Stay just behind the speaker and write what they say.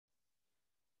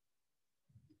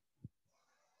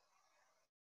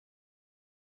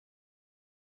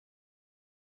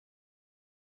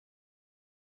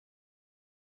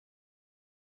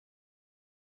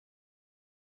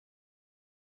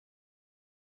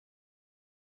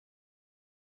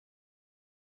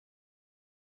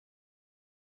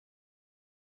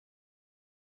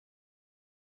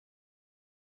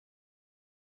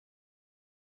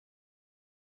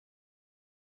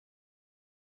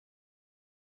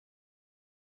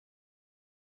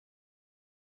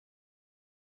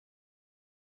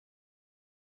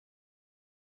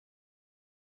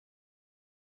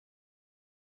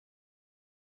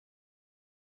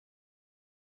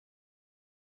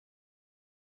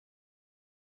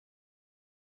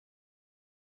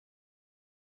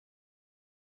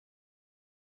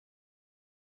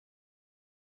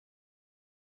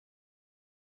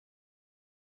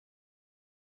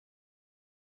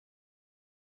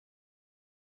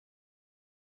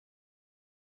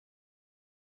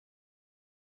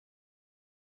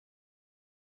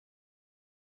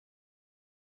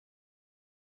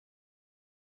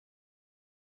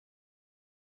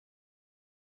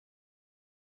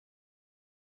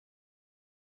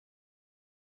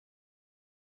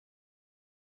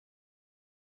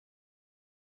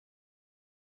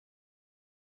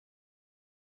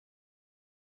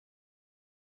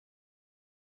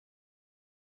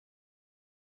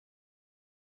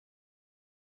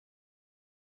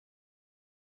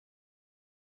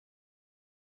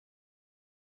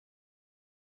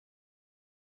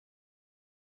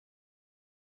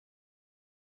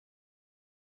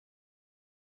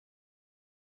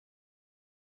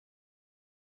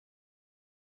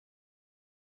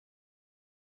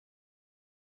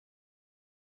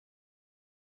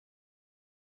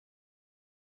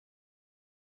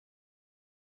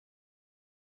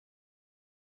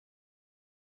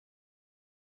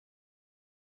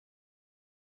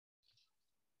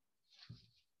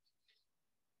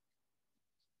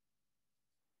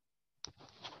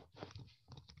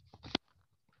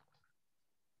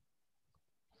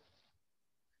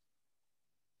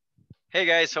Hey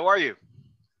guys, how are you?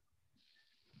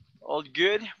 All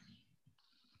good?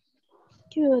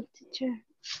 Good, teacher.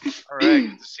 All right,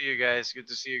 good to see you guys. Good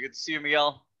to see you. Good to see you,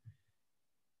 Miguel.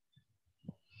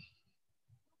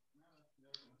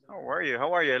 How are you?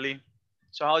 How are you, Ellie?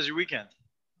 So how was your weekend?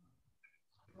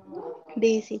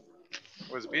 Busy.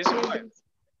 Was it busy? Why?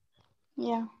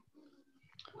 Yeah.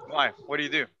 Why? What do you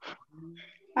do?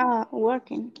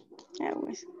 Working. I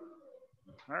was.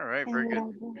 All right, And very what good.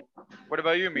 I do. What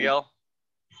about you, Miguel?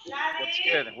 That's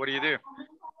good. What do you do?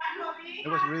 I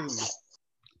was reading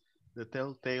The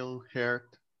Telltale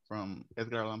Heart from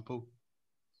Edgar Allan Poe.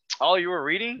 Oh, you were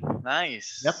reading?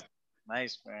 Nice. Yep.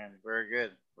 Nice, man. Very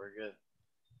good. Very good.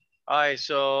 All right,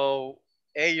 so,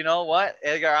 hey, you know what?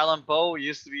 Edgar Allan Poe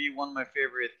used to be one of my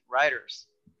favorite writers.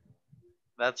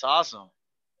 That's awesome.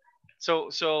 So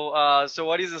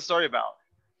what is the story about?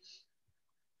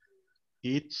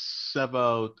 It's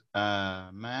about a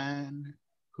man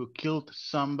who killed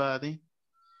somebody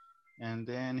and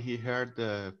then he heard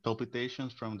the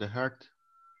palpitations from the heart.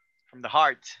 From the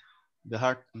heart. The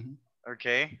heart.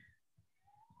 Okay.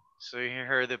 So he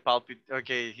heard the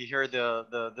okay, he heard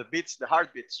the beats, the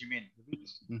heartbeats, you mean?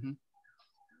 Mm-hmm.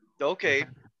 Okay.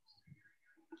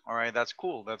 All right, that's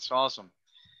cool. That's awesome.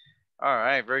 All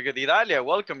right, very good. Idalia,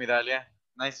 welcome, Idalia.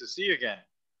 Nice to see you again.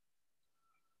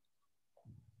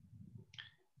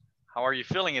 How are you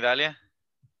feeling, Idalia?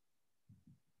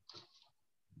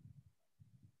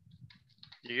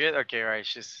 You good? Okay, all right.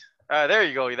 She's there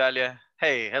you go, Idalia.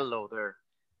 Hey, hello there.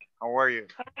 How are you?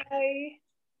 Hi.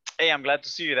 Hey, I'm glad to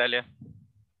see you, Idalia.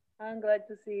 I'm glad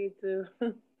to see you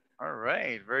too. All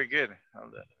right, very good.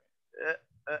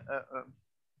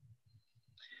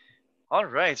 All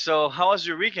right, so how was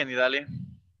your weekend, Idalia?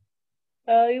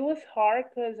 It was hard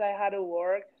because I had to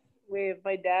work with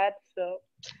my dad, so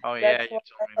Oh yeah, that's you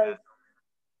why told me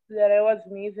that. I was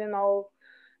missing all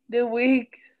the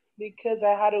week because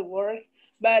I had to work.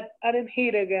 But I'm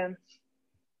here again.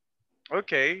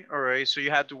 Okay, all right. So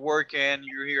you had to work and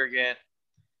you're here again.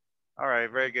 All right,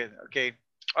 very good. Okay,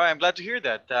 all right. I'm glad to hear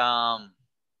that. All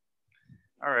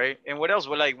right. And what else?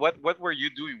 Well, like, what were you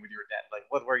doing with your dad? Like,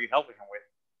 what were you helping him with?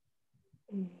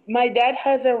 My dad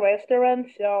has a restaurant,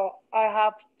 so I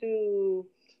have to.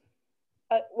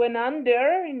 When I'm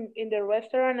there in the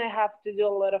restaurant, I have to do a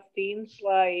lot of things.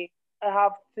 Like I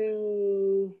have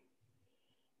to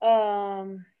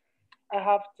um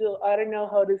I don't know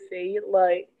how to say it,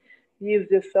 like use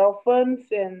the cell phones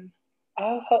and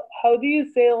how do you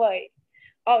say, like,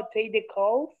 oh, take the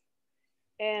calls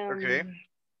Okay. and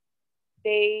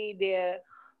say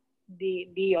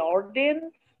the orders,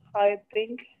 I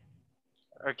think.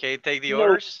 Okay. Take the No,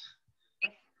 orders.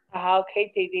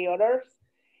 okay, take the orders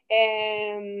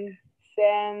and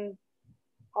send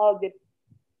all the.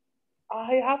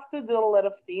 I have to do a lot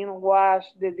of things, wash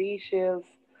the dishes.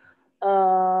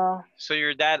 Uh, So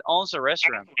your dad owns a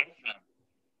restaurant.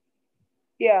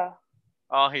 yeah,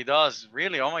 Oh, he does.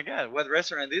 Really? Oh my God. What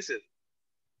restaurant is it?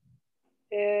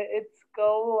 it's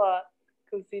called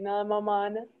Cocina de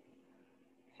Mamana.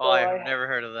 Oh, So I've I never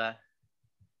heard of that.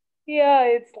 Yeah,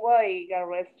 it's like a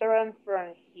restaurant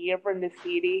from here from the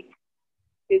city.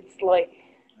 It's like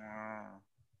Oh.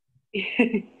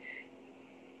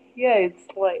 yeah, it's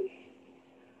like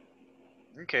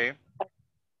Okay.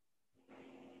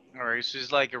 All right. So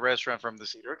it's like a restaurant from the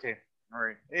city. Okay. All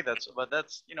right. Hey, that's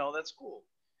that's cool.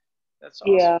 That's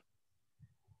awesome. yeah,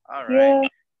 All right. yeah.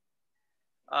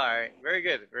 All right. Very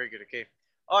good. Very good. Okay.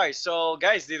 All right. So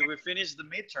guys, did we finish the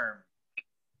midterm?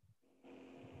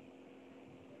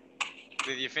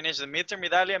 Did you finish the midterm,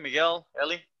 Idalia, Miguel,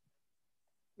 Ellie?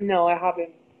 No, I haven't.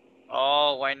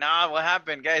 Oh, why not? What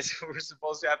happened, guys? We're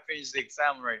supposed to have finished the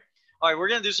exam right. All right, we're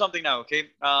gonna do something now, okay?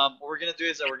 What we're gonna do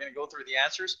is that we're gonna go through the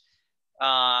answers,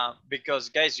 because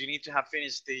guys, you need to have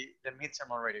finished the midterm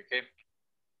already, okay?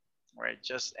 All right,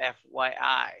 just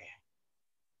FYI.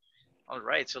 All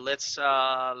right, so let's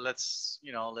solve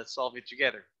it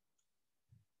together.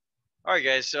 All right,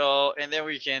 guys. So and then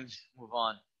we can move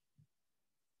on.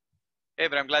 Hey,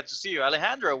 but I'm glad to see you,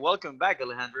 Alejandra. Welcome back,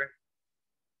 Alejandra.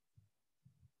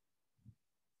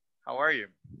 How are you?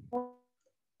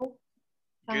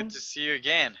 Good to see you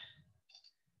again.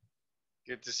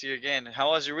 Good to see you again. How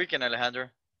was your weekend,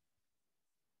 Alejandra?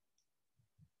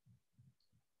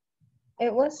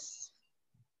 It was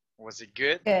Was it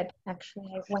good? good, actually.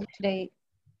 I went to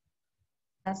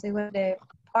the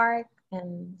park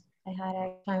and I had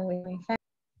a time with my family.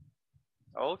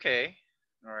 Okay.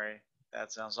 All right.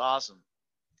 That sounds awesome.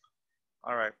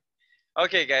 All right.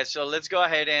 Okay, guys. So let's go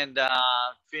ahead and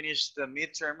finish the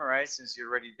midterm, all right, since you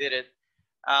already did it.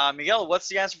 Miguel, what's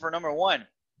the answer for number one?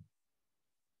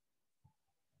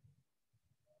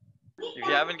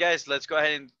 you haven't, guys, let's go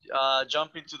ahead and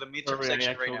jump into the midterm Sorry,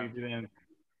 section right now.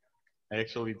 I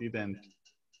actually didn't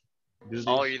do this.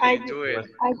 Oh, you I, didn't do it.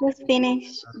 I just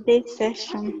finished this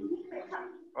session.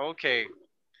 Okay.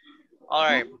 All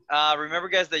right. Remember,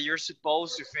 guys, that you're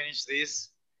supposed to finish this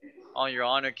on your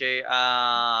own, okay?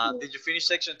 Did you finish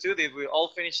section 2? Did we all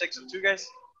finish section 2, guys?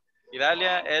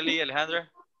 Idalia, Ellie, Alejandra?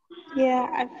 Yeah,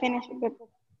 I finished, but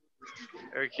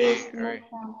Okay, this all right.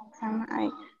 time I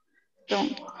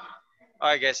don't. All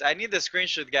right, guys, I need the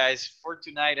screenshot, guys. For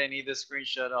tonight, I need the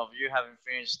screenshot of you having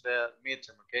finished the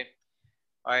midterm, okay?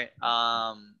 All right.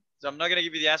 So I'm not going to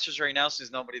give you the answers right now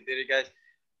since nobody did it, guys.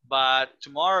 But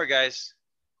tomorrow, guys,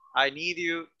 I need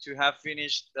you to have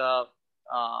finished the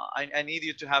I need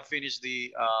you to have finished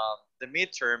the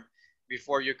midterm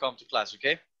before you come to class,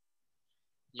 okay?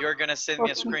 You're gonna send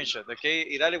me a screenshot, okay?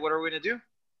 Idali, what are we gonna do?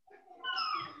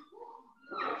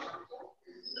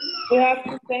 We have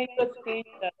to send a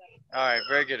screenshot. All right,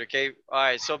 very good, okay? All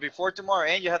right, so before tomorrow,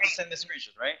 and you have to send the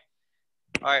screenshot, right?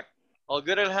 All right, all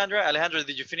good, Alejandra? Alejandra,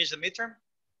 did you finish the midterm?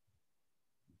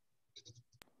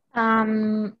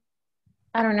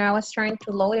 I don't know. I was trying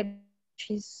to load it.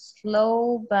 She's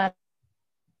slow, but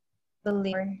I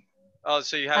believe. Oh,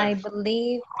 so you I haven't,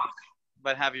 believe.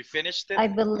 but have you finished it? I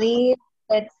believe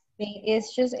that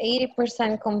it's just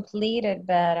 80% completed,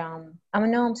 but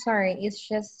no, I'm sorry. It's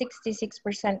just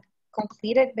 66%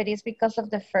 completed, but it's because of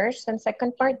the first and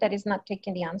second part that is not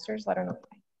taking the answers. I don't know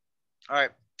why. All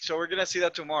right, so we're gonna see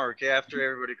that tomorrow, okay? After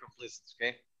everybody completes this,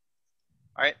 okay?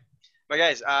 All right, but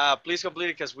guys, please complete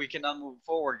it because we cannot move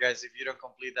forward, guys, if you don't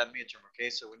complete that midterm, okay?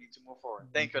 So we need to move forward.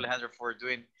 Thank you, Alejandro, for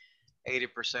doing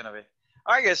 80% of it.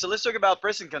 All right, guys, so let's talk about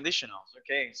present conditionals,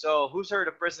 okay? So who's heard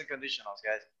of present conditionals,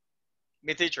 guys?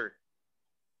 Me, teacher.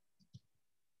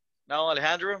 No,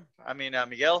 Alejandro? I mean,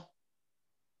 Miguel?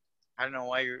 I don't know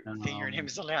why you think your name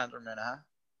is Alejandro, man, huh?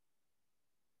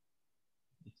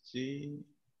 Let's see.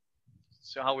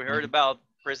 So how we heard about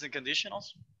present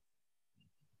conditionals?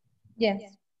 Yes.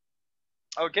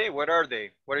 Okay, what are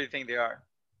they? What do you think they are?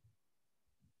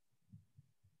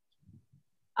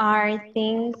 Are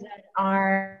things that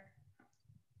are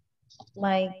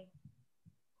like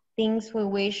things we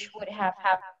wish would have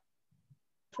happened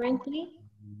differently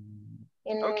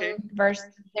in Okay.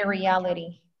 versus the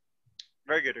reality.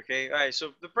 Very good, okay. All right,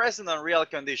 so the present and real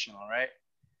conditional, right?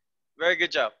 Very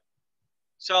good job.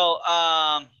 So,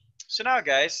 so now,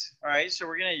 guys, all right, so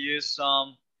we're going to use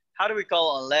some, how do we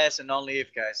call unless and only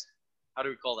if, guys? How do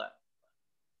we call that?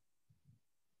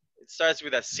 It starts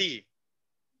with a C.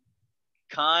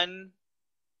 Con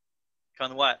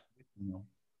what? No.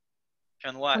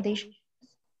 Con what? Condition.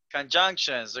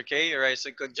 Conjunctions, okay? All right,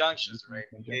 so conjunctions, right?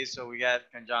 Okay, so we got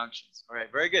conjunctions. All right,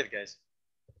 very good, guys.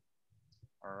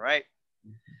 All right.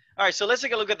 All right, so let's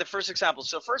take a look at the first example.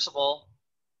 So first of all,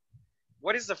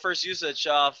 what is the first usage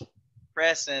of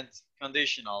present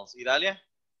conditionals? Idalia?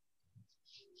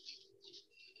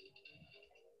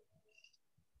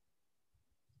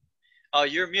 Oh,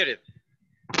 you're muted.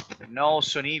 No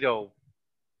sonido.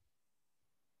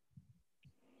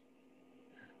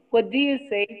 What do you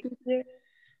say, teacher?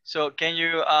 So can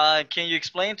you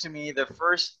explain to me the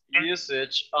first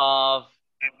usage of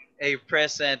a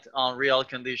present on real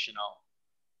conditional?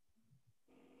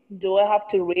 Do I have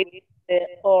to read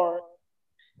it or?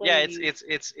 Yeah,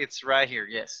 it's right here.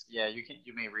 Yes, yeah,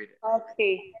 you may read it.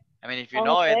 Okay. I mean, if you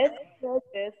know it. Unless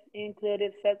clauses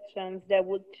included sections that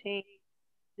would change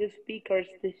the speaker's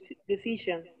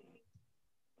decision.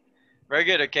 Very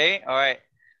good. Okay. All right.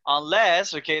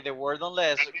 Unless, okay, the word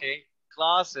unless, okay,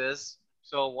 clauses.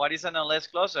 So what is an unless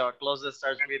clause? A clause that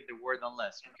starts with the word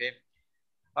unless, okay?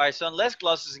 All right, so unless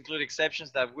clauses include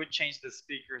exceptions that would change the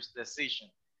speaker's decision.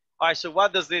 All right, so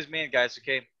what does this mean, guys?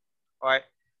 Okay. All right.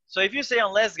 So if you say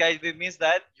unless, guys, it means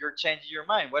that you're changing your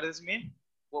mind. What does it mean?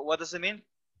 What does it mean?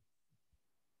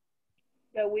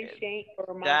 That we change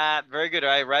our mind. That, very good. All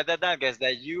right, write that down, guys,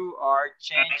 that you are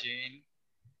changing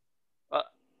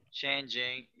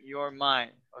your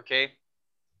mind, okay?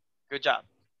 Good job.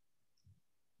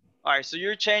 All right, so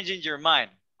you're changing your mind,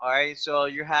 all right? So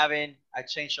you're having a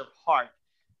change of heart.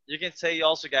 You can say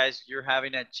also, guys, you're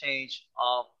having a change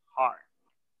of heart,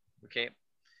 okay?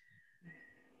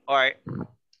 All right.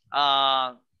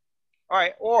 All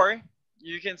right, or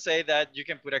you can say that you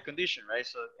can put a condition, right?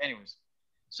 So anyways,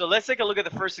 so let's take a look at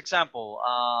the first example.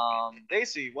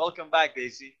 Daisy, welcome back,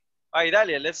 Daisy. All right,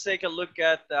 Dalia, let's take a look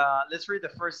at, let's read the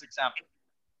first example.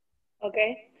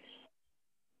 Okay.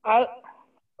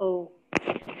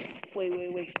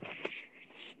 Wait.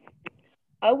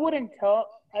 I wouldn't tell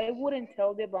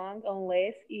the bank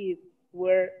unless it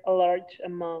were a large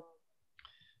amount.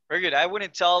 Very good. I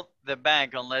wouldn't tell the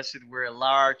bank unless it were a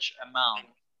large amount.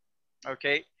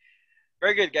 Okay.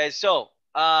 Very good, guys. So,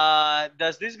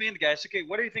 does this mean, guys? Okay,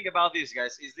 what do you think about this,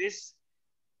 guys? Is this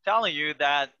telling you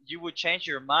that you would change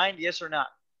your mind? Yes or not?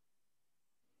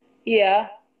 Yeah.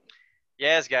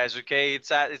 Yes, guys. Okay,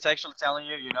 it's actually telling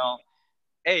you, you know,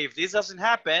 hey, if this doesn't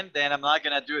happen, then I'm not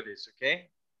gonna do this. Okay,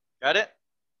 got it?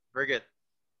 Very good.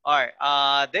 All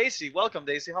right, Daisy, welcome,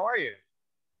 Daisy. How are you?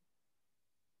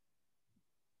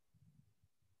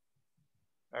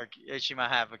 Okay, she might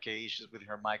have issues with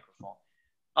her microphone.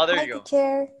 Oh, there Hi, you go.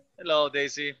 teacher. Hello,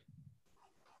 Daisy.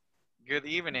 Good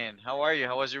evening. How are you?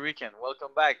 How was your weekend? Welcome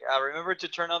back. Remember to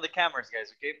turn on the cameras,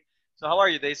 guys. Okay. So, how are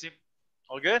you, Daisy?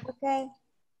 All good? Okay.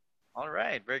 All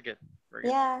right. Very good. Very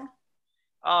good. Yeah.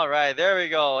 All right. There we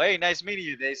go. Hey, nice meeting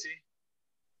you, Daisy.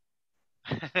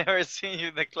 Never seen you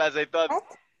in the class. I thought. What?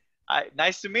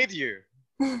 Nice to meet you.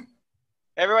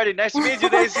 Everybody, nice to meet you,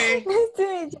 Daisy. Nice to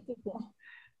meet you, teacher.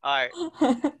 All right.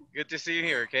 Good to see you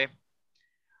here. Okay.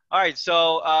 All right.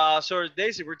 So, so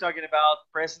Daisy, we're talking about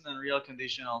present and real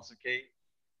conditionals. Okay.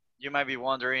 You might be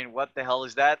wondering what the hell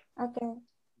is that, Okay.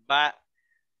 but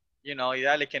you know,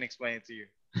 Idale can explain it to you.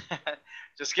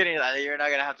 Just kidding, Idale. You're not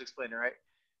gonna have to explain it, right?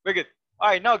 Very good. All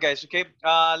right, now, guys. Okay.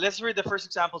 Let's read the first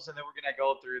examples, and then we're gonna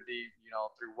go through the,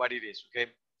 through what it is.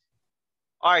 Okay.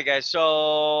 All right, guys.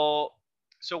 So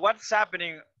what's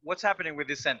happening? What's happening with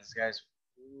this sentence, guys?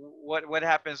 What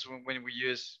happens when we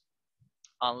use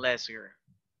unless here?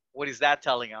 What is that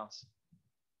telling us?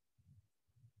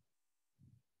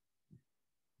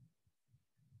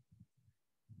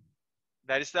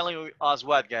 That is telling us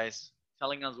what, guys?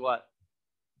 Telling us what?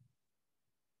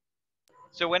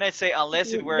 So when I say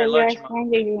unless it were a That you large are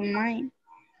amount. changing your mind.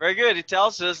 Very good. It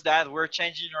tells us that we're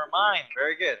changing our mind.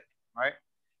 Very good. All right.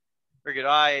 Very good.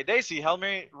 All right, Daisy, help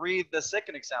me read the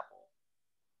second example.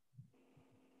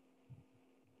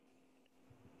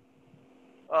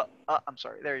 I'm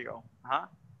sorry. There you go.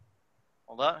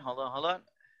 Hold on.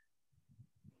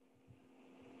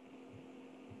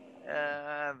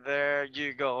 There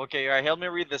you go. Okay, all right. Help me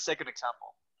read the second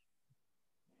example.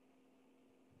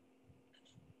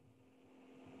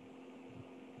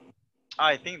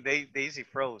 I think Daisy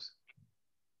froze.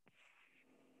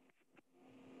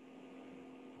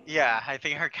 Yeah, I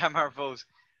think her camera froze.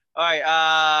 All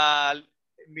right,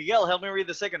 Miguel, help me read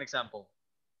the second example.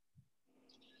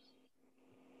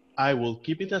 I will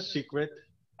keep it a secret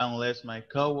unless my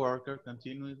coworker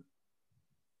continues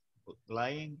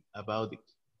lying about it.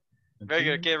 Very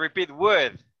good. Okay, repeat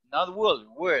would, not will,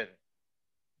 would.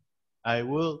 I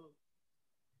will.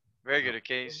 Very good.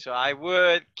 Okay, so I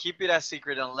would keep it a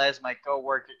secret unless my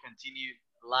coworker continued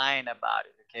lying about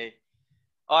it. Okay.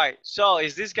 All right. So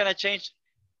is this gonna change?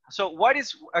 So what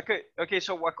is okay? Okay.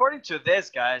 So according to this,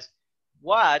 guys,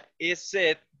 what is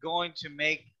it going to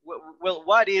make? Well,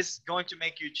 what is going to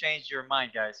make you change your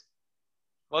mind, guys?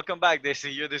 Welcome back,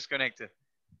 Daisy. You're disconnected.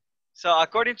 So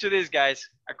according to this, guys,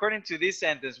 according to this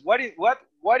sentence, what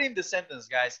in the sentence,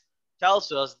 guys,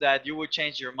 tells us that you would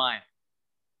change your mind?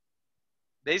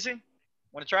 Daisy,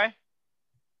 want to try?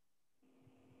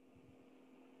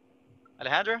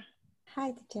 Alejandra?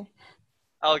 Hi, teacher.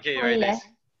 Okay, right, Unless.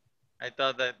 Daisy. I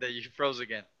thought that you froze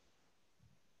again.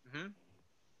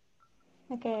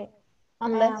 Okay.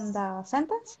 Unless. The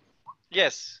sentence?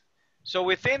 Yes. So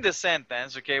within the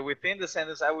sentence, okay, within the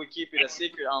sentence, I would keep it a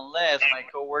secret unless my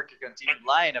coworker continued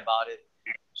lying about it.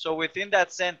 So within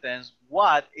that sentence,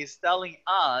 what is telling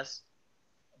us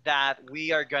that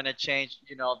we are gonna change,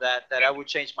 that I would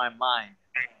change my mind?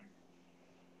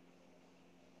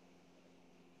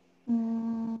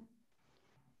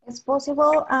 It's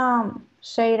possible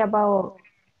say it about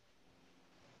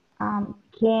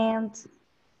can't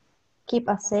keep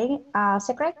a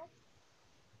secret.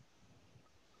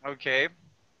 Okay.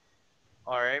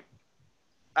 All right.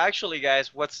 Actually,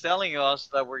 guys, what's telling us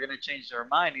that we're gonna change our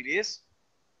mind? It is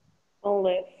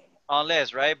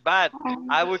unless, right? But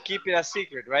I would keep it a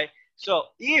secret, right?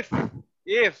 So if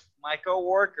my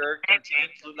coworker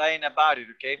continues lying about it,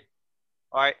 okay,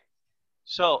 all right.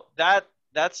 So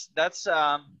that's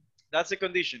a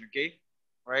condition, okay,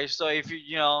 all right. So if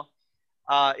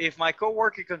if my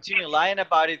coworker continue lying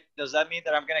about it, does that mean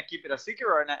that I'm gonna keep it a secret,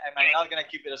 or am I not gonna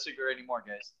keep it a secret anymore,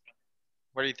 guys?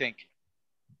 What do you think?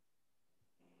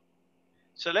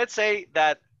 So let's say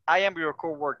that I am your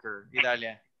coworker,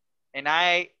 Idalia, and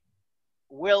I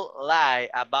will lie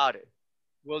about it.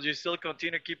 Will you still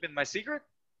continue keeping my secret?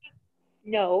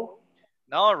 No.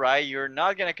 No, right? You're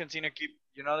not gonna continue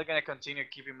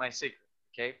keeping my secret.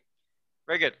 Okay.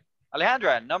 Very good.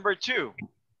 Alejandra, number 2.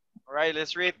 All right,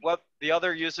 let's read what the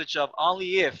other usage of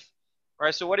only if. All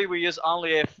right, so what do we use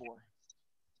only if for?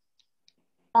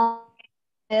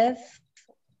 If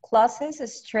clauses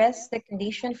stress the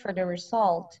condition for the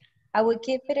result, I would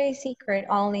keep it a secret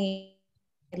only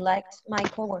if I liked my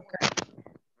coworker.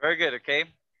 Very good, okay.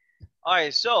 All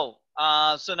right, so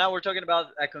now we're talking about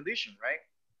a condition, right?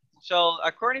 So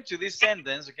according to this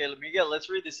sentence, okay, Miguel, let's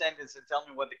read the sentence and tell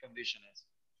me what the condition is.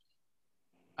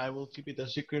 I will keep it a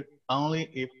secret only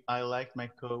if I like my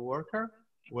coworker.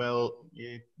 Well,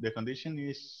 if the condition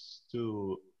is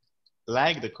to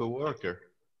like the coworker.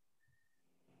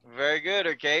 Very good,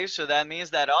 okay. So that means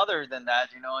that other than that,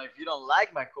 you know, if you don't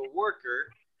like my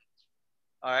coworker,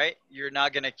 all right, you're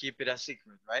not gonna keep it a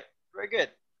secret, right? Very good.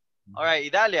 All right,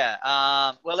 Idalia.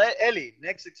 Well, Ellie,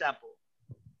 next example.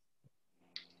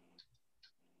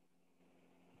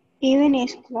 Even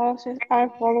if clauses are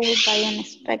followed by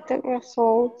unexpected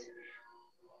results,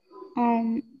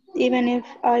 even if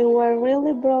I were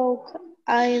really broke,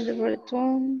 I'd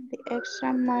return the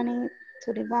extra money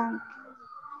to the bank.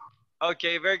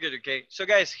 Okay, very good. Okay, so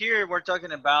guys, here we're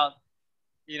talking about,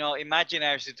 you know,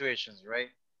 imaginary situations, right?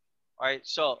 All right,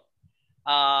 so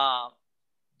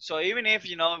even if,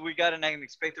 you know, we got an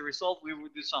unexpected result, we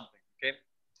would do something. Okay.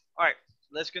 All right,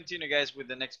 let's continue, guys, with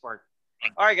the next part.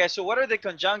 All right, guys. So what are the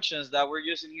conjunctions that we're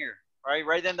using here? All right,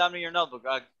 write them down in your notebook.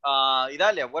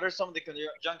 Idalia, what are some of the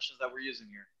conjunctions that we're using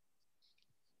here?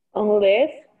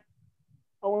 Unless,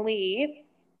 only if,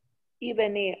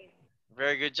 even if.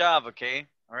 Very good job. Okay.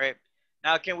 All right.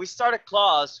 Now, can we start a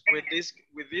clause with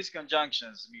these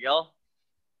conjunctions, Miguel?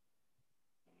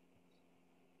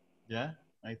 Yeah,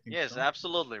 I think Yes, so.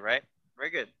 absolutely. Right. Very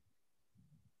good.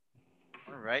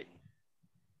 All right.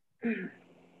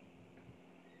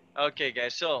 Okay,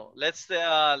 guys. So let's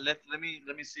let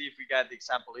me see if we got the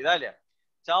example. Idalia,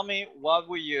 tell me what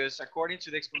we use according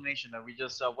to the explanation that we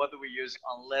just saw. What do we use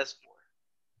unless for?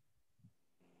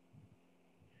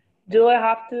 Do I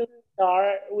have to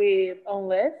start with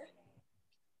unless?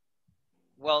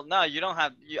 Well, no, you don't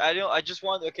have. I don't. I just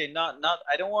want. Okay, not.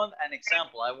 I don't want an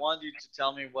example. I want you to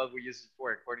tell me what we use it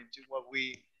for according to what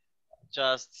we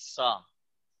just saw.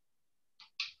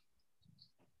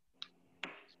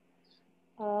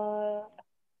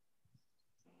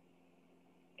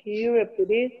 Can you repeat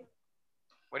it?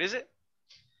 What is it?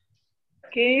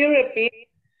 Can you repeat?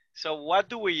 So what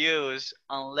do we use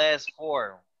unless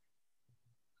for?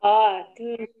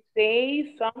 To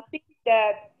say something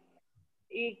that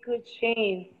it could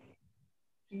change.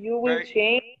 You will Very.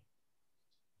 change.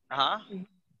 Uh huh.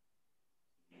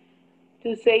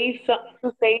 To say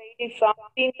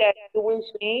something that you will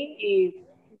change if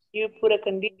you put a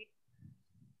condition.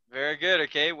 Very good.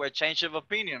 Okay. Well, change of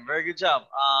opinion. Very good job.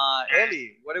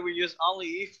 Ellie, what do we use only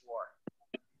if for?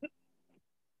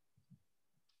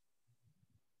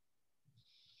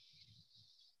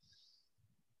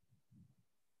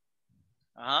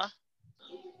 Uh huh.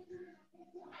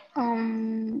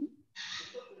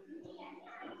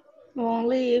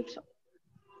 Only if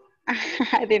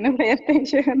I didn't pay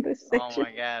attention on the Oh section.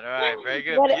 my God. All right. Very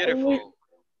good. But Beautiful.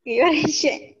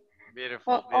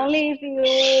 Beautiful. only Beautiful. if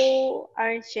you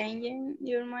are changing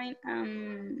your mind,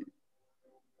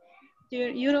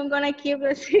 you don't gonna keep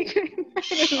the secret. I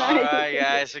don't All know if you right, can do.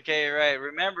 guys. Okay. Right.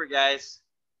 Remember, guys,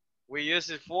 we use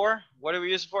it for. What do we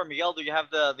use it for? Miguel, do you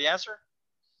have the answer?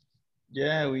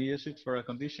 Yeah, we use it for a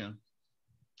condition.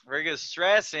 Very good.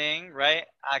 Stressing, right?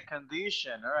 A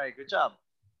condition. All right. Good job.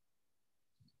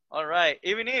 All right.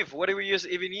 Even if. What do we use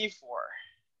even if for?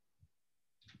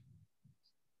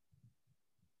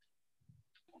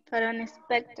 For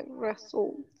unexpected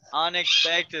results.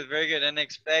 Unexpected. Very good.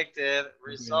 Unexpected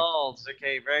results.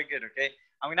 Okay. Very good. Okay.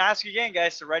 I'm going to ask you again,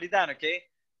 guys, to write it down. Okay.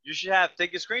 You should have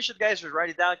take a screenshot, guys, or write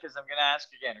it down because I'm going to ask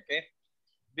you again. Okay.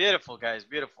 Beautiful, guys.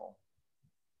 Beautiful.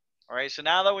 All right. So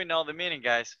now that we know the meaning,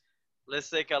 guys, let's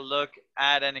take a look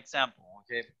at an example.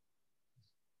 Okay.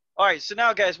 All right. So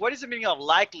now, guys, what is the meaning of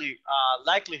likelihood?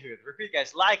 Repeat,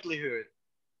 guys. Likelihood.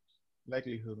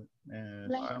 Likelihood. Something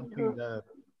Likelihood. that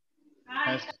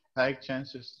has high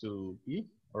chances to be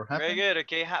or Very happen. good.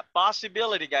 Okay.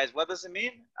 Possibility, guys. What does it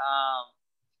mean?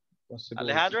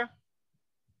 Possibility. Alejandra?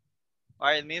 All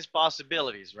right. It means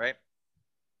possibilities, right?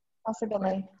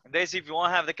 Possibility. Daisy, if you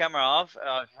want to have the camera off,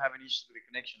 if you have any issues with the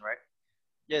connection, right?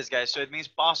 Yes, guys. So it means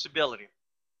possibility.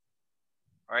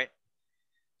 All right.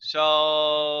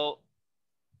 So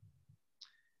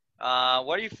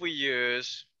what if we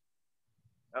use,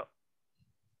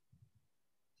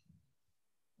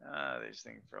 this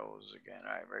thing froze again.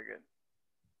 All right, very good.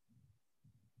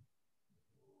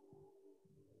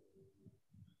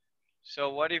 So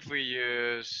what if we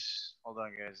use, hold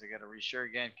on guys, I gotta reshare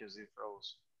again because it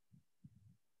froze.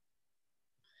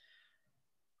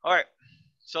 All right,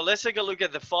 so let's take a look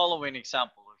at the following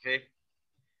example, okay?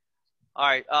 All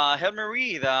right, help me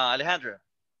read, Alejandra.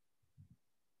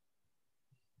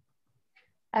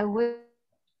 I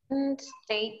wouldn't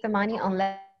take the money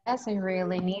unless I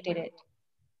really needed it.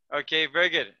 Okay, very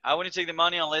good. I wouldn't take the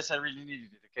money unless I really needed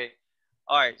it, okay?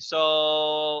 All right,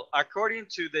 so according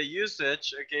to the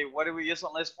usage, okay, what do we use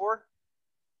unless for?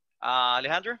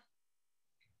 Alejandra?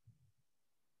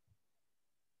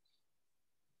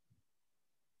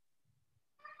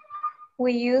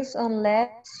 We use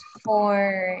unless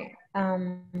for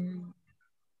the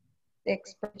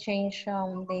exchange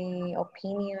the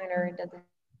opinion or the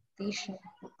decision.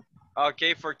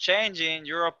 Okay, for changing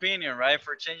your opinion, right?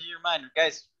 For changing your mind.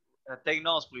 Guys, take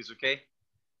notes, please, okay?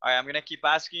 All right, I'm going to keep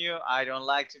asking you. I don't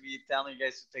like to be telling you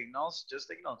guys to take notes. Just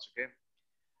take notes, okay?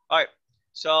 All right,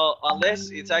 so unless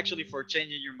it's actually for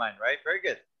changing your mind, right? Very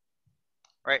good.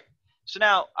 All right, so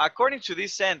now, according to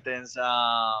this sentence,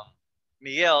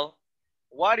 Miguel,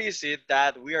 what is it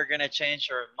that we are going to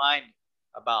change our mind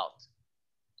about?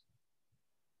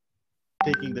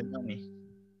 Taking the money.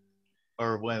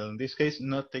 Or well, in this case,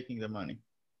 not taking the money.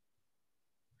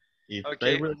 If I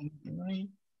Okay. really need the money,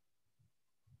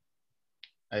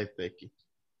 I take it.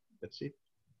 That's it.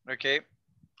 Okay.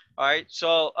 All right.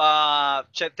 So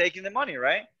taking the money,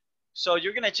 right? So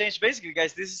you're gonna change basically,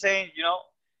 guys. This is saying, you know,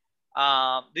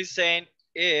 this is saying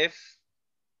if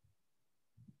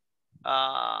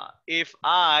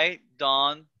I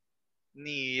don't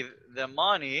need the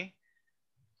money,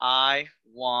 I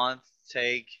won't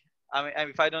take. I mean,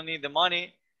 if I don't need the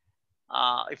money,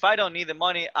 if I don't need the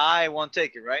money, I won't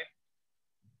take it, right?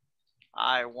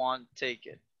 I won't take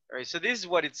it. All right. So this is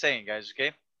what it's saying, guys.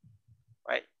 Okay.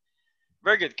 Right.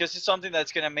 Very good, because it's something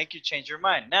that's going to make you change your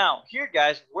mind. Now, here,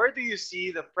 guys, where do you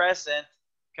see the present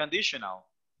conditional?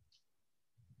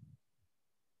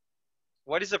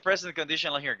 What is the present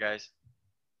conditional here, guys?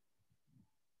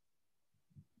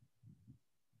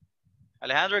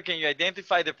 Alejandro, can you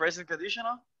identify the present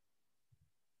conditional?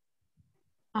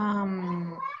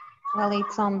 Well,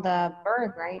 it's on the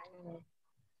verb, right?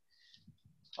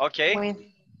 Okay. With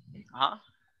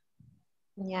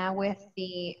yeah, with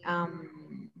the how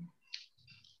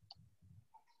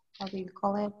do you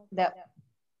call it? The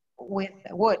with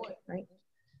would, right?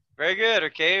 Very good.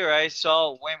 Okay, right.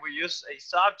 So when we use a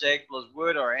subject plus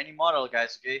would or any model,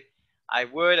 guys, okay, I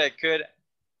would, I could,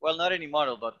 well, not any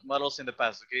model, but models in the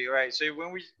past. Okay, right. So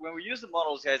when we use the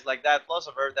models, guys, like that plus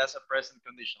a verb, that's a present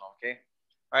conditional. Okay,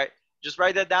 all right. Just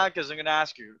write that down because I'm gonna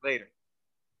ask you later.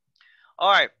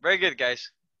 All right. Very good, guys.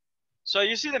 So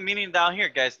you see the meaning down here,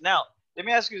 guys. Now let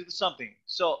me ask you something.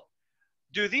 So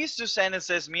do these two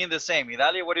sentences mean the same?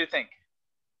 Idalia, what do you think?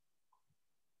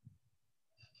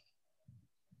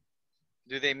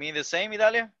 Do they mean the same,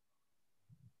 Idalia?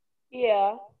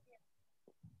 Yeah,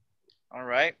 All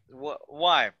right.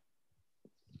 Why?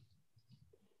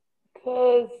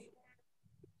 because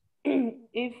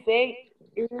it's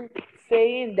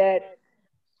saying that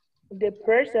the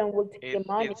person will take the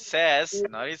money. It says,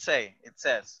 not it say, it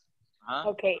says. Huh?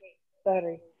 Okay,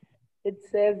 sorry. It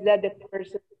says that the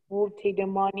person will take the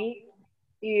money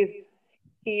if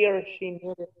he or she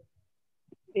needs it.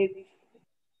 It's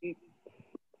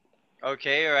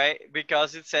Okay, all right.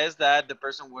 Because it says that the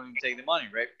person wouldn't take the money,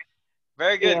 right?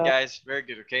 Very good, yeah. guys. Very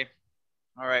good, okay?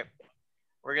 All right.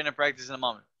 We're going to practice in a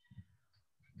moment.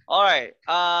 All right.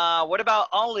 What about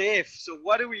only if? So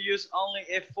what do we use only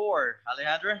if for,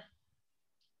 Alejandra?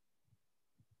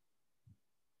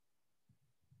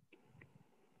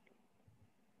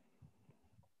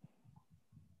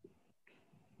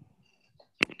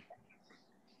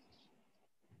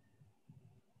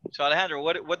 So Alejandra,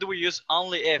 what do we use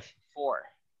only if for?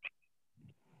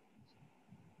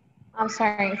 I'm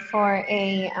sorry, for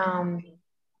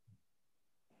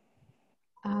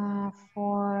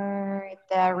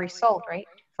the result, right?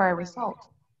 For a result.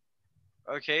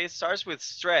 Okay, it starts with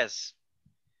stress.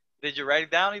 Did you write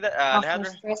it down, For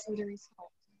Alejandra? stressing the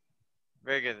result.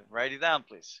 Very good. Write it down,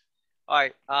 please. All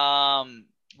right.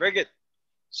 Very good.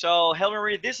 So help me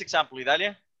read this example,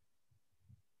 Idalia.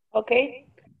 Okay.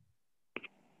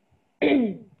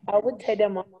 I would take the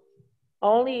money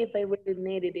only if I really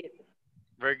needed it.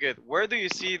 Very good. Where do you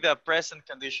see the present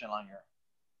condition on here?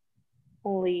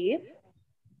 Only if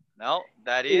No,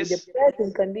 that the is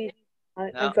present condition.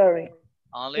 I'm no. sorry.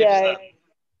 Only if is Yeah, not.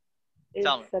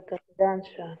 Tell me. it's a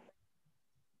conjunction.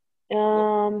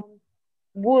 Um,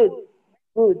 would,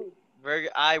 would. Very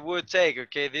good. I would take.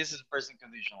 Okay, this is present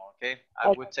conditional. Okay, I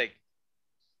I, would take.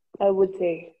 I would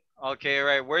take. Okay,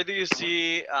 right. Where do you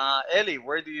see, Ellie?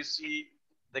 Where do you see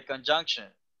the conjunction?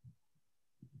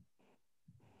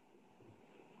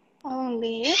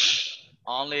 Only if.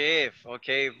 Only if.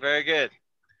 Okay, very good.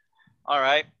 All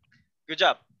right, good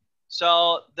job.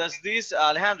 So does this,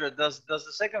 Alejandra, does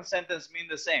the second sentence mean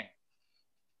the same?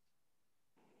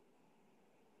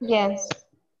 Yes.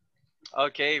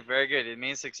 Okay, very good. It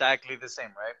means exactly the same,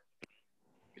 right?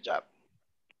 Good job.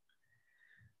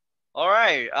 All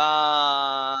right,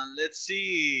 let's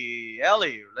see.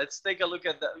 Ellie, let's take a look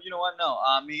at the, you know what? No,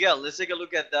 Miguel, let's take a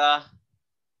look at the,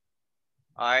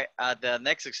 all right, at the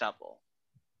next example.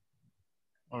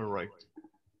 All right.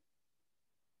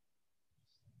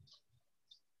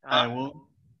 Uh,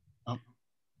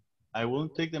 I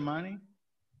won't take the money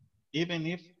even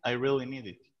if I really need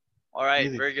it. all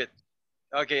right, very good.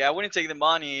 Okay, I wouldn't take the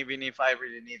money even if I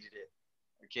really needed it.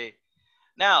 Okay.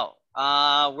 Now,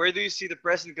 where do you see the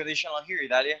present conditional here,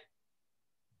 Idalia?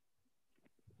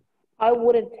 I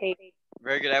wouldn't take.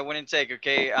 Very good. I wouldn't take.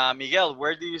 Okay, Miguel,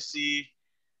 where do you see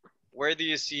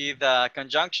the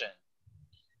conjunction?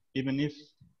 Even if.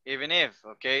 Even if.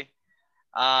 Okay.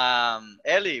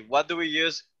 Ellie, what do we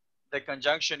use the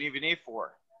conjunction even if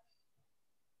for?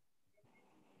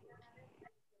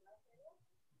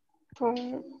 For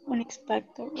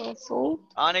unexpected result.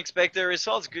 Unexpected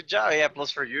results. Good job. Yeah,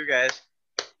 plus for you guys.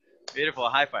 Beautiful.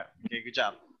 High five. Okay, good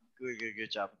job.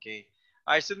 Good job. Okay.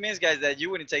 All right, so it means, guys, that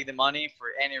you wouldn't take the money for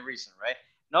any reason, right?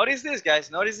 Notice this, guys.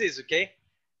 Notice this, okay?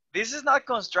 This is not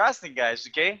contrasting, guys,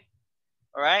 okay?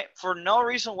 All right? For no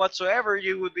reason whatsoever,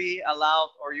 you would be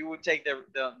allowed or you would take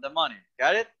the money.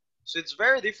 Got it? So it's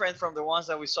very different from the ones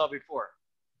that we saw before.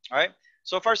 All right?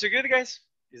 So far, so good, guys?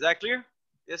 Is that clear?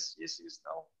 Yes,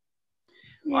 no?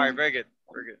 Yeah. All right, very good.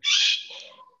 Very good.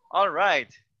 All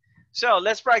right. So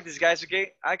let's practice, guys,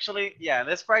 okay? Actually, yeah,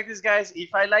 let's practice, guys.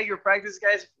 If I like your practice,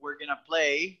 guys, we're going to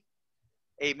play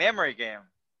a memory game.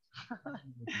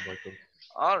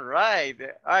 All right.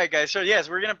 All right, guys. So, yes,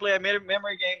 we're going to play a memory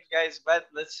game, guys, but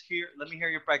let me hear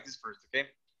your practice first, okay?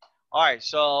 All right.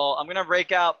 So, I'm going to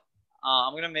break up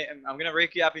I'm going to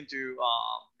break you up into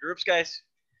groups, guys.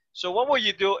 So, what will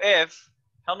you do if,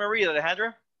 help me read,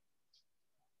 Alejandra?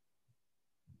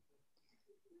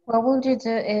 What would you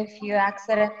do if you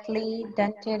accidentally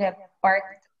dented a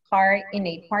parked car in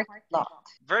a parking lot?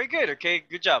 Very good. Okay,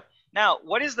 good job. Now,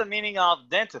 what is the meaning of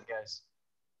dented, guys?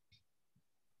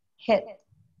 Hit.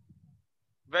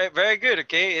 Very good.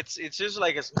 Okay, it's just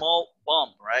like a small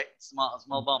bump, right? Small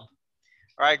bump. All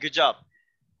right, good job.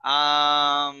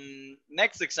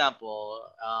 Next example,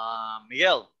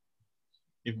 Miguel.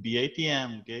 If the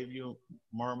ATM gave you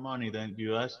more money than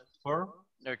you asked for.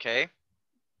 Okay.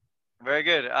 Very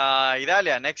good.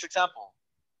 Idalia, next example.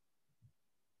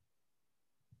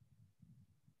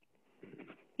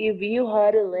 If you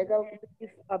had a legal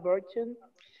abortion.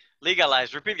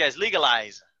 Legalize. Repeat, guys.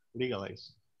 Legalize.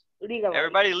 Legalize. Legalize.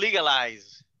 Everybody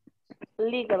legalize.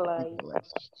 Legalize.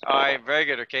 All right, very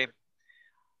good. Okay.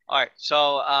 All right,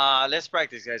 so let's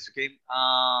practice, guys. Okay.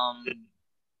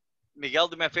 Miguel,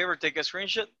 do me a favor. Take a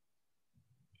screenshot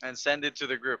and send it to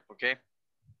the group. Okay.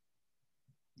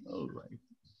 All right.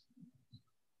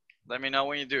 Let me know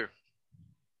when you do.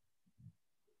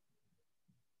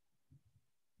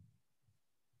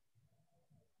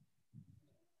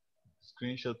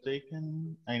 Screenshot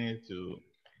taken. I need to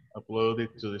upload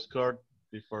it to Discord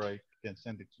before I can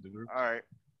send it to the group. All right.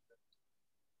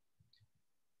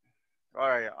 All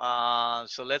right.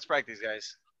 So let's practice,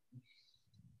 guys.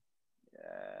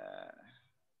 Yeah.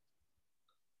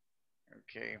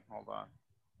 Okay, hold on.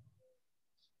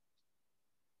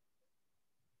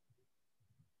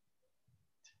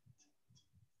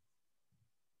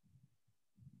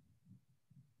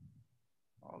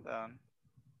 Hold on.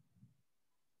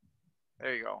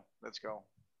 There you go. Let's go.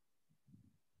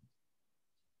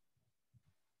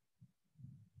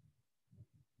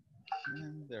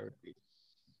 And there it is.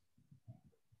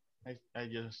 I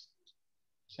just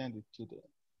send it to the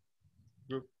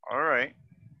group. All right.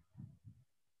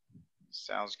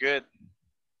 Sounds good.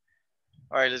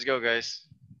 All right, let's go, guys.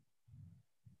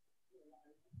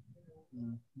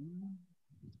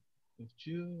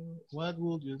 What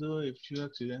would you do if you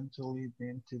accidentally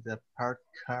dented a parked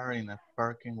car in a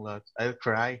parking lot? I'll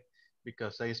cry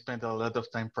because I spent a lot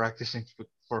of time practicing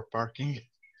for parking.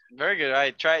 Very good. All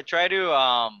right, try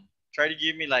to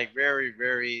give me like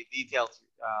very detailed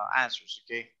answers.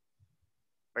 Okay.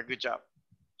 Very good job.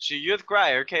 So you'd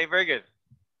cry. Okay, very good.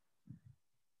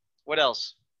 What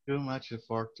else? Too much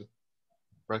effort to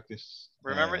practice.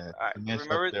 Remember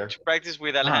to practice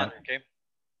with Alejandro. Okay.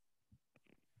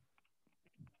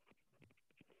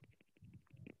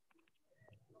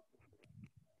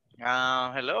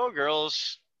 Hello,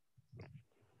 girls.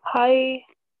 Hi.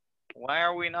 Why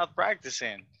are we not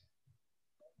practicing?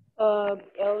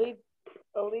 Ellie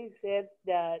said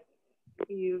that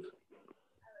if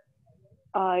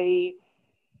I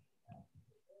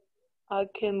I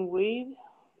can wait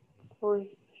for.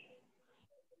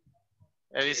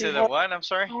 Ellie said the what? I'm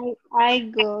sorry. I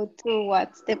go to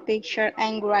watch the picture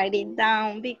and write it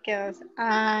down because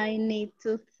I need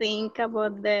to think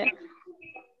about the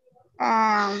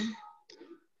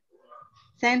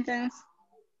sentence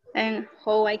and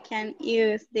how I can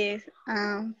use this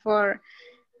for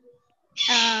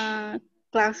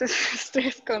classes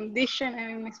stress condition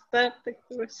and expected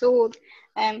result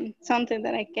and something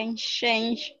that I can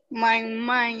change my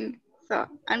mind. So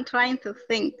I'm trying to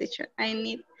think, teacher. I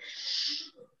need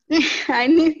I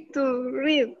need to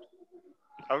read.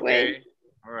 Okay. Wait.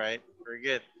 All right. Very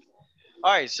good.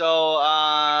 All right. So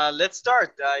let's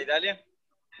start, Idalia.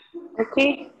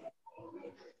 Okay.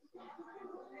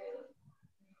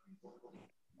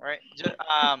 All right.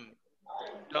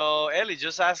 So Ellie,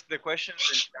 just ask the questions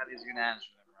and Idalia's gonna answer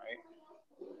them, right?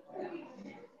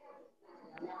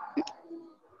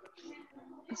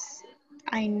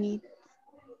 I need.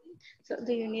 So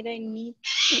do you need? I need.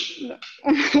 No.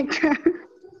 Oh my god.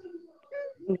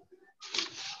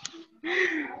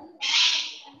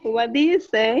 What do you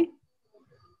say?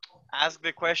 Ask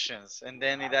the questions and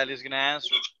then Idalia's gonna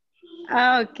answer.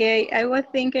 Okay, I was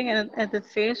thinking at the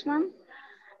first one.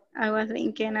 I was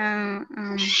thinking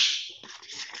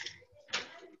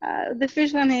the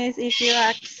first one is if you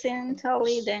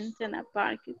accidentally dent in a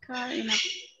parking car in a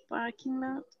parking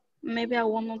lot. Maybe I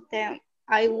won't tell.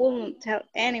 I wouldn't tell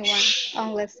anyone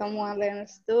unless someone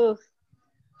understood.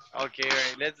 Okay, all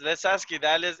right. Let's ask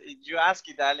Idalia. You ask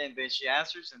Idalia and then she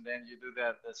answers, and then you do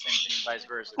the same thing, vice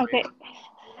versa. Okay.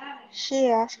 She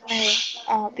asked me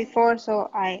before, so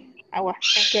I was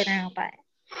thinking about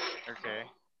it. Okay.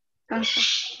 Okay.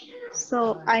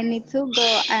 So I need to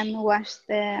go and watch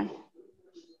the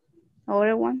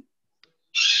other one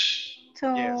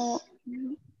Yes.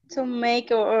 to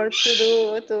make or to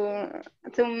do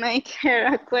to make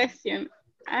her a question.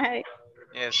 I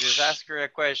Yes. Just ask her a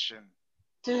question.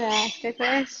 to ask a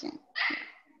question.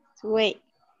 To wait.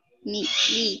 Me.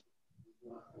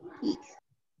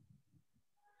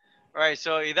 All right.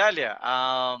 So Idalia,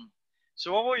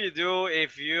 so what will you do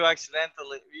if you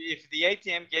accidentally, if the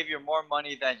ATM gave you more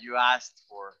money than you asked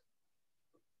for?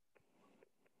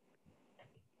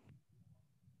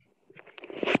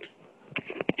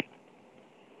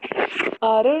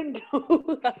 I don't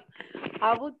know.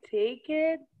 I would take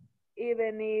it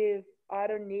even if I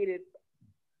don't need it.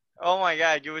 Oh my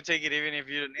God, you would take it even if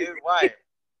you didn't need it? Why?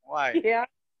 Why? Yeah.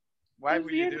 Why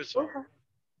would you do so?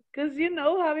 Because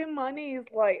having money is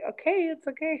like, okay, it's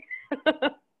okay.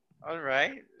 All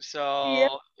right. Yeah.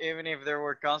 So even if there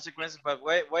were consequences, but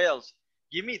wait, what else?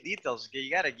 Give me details. Okay,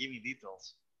 you gotta give me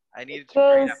details. I need to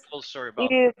create a Because full story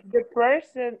about it. if the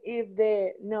person,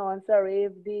 no, I'm sorry,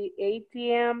 if the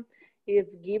ATM is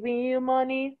giving you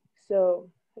money, so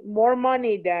more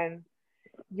money than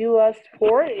you asked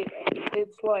for,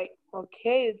 it's like,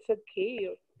 okay, it's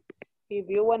okay. If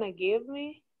you want to give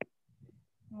me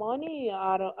money,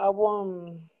 I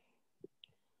won't,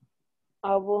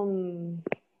 I won't,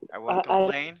 I won't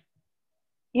complain.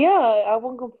 yeah, I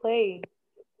won't complain.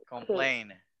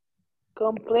 Complain.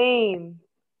 Complain.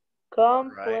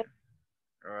 All right.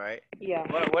 All right. Yeah.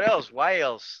 What else? Why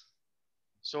else?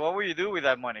 So what will you do with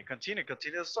that money? Continue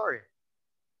the story.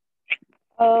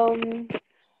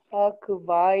 I could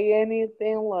buy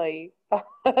anything like,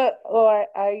 or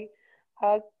I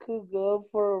could go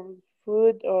for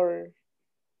food or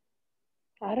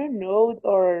I don't know,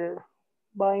 or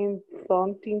buying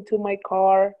something to my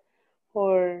car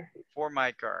or For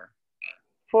my car.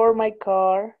 for my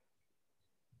car.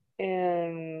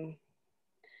 And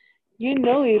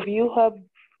if you have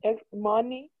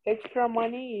extra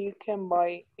money, you can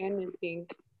buy anything.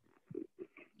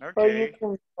 Or you Okay.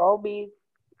 can solve it.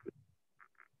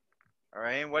 All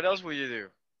right. And what else will you do?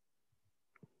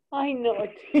 I know. All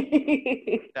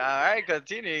right.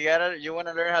 Continue. You want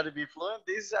to learn how to be fluent?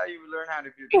 This is how you learn how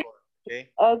to be fluent. Okay.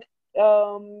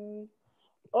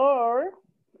 Or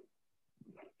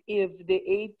if the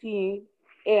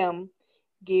ATM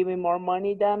gave me more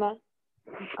money than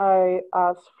I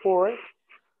asked for,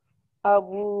 I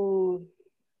would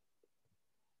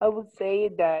say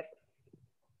that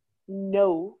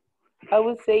no. I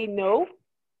would say no,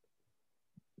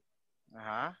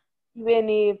 Uh-huh. even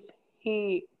if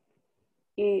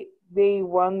they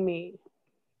want me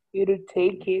to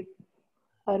take it.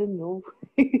 I don't know.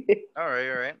 All right.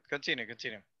 All right. Continue.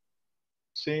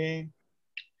 See,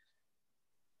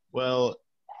 well,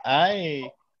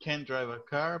 I can drive a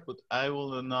car, but I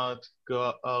will not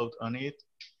go out on it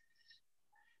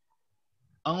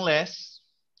unless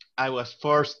I was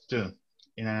forced to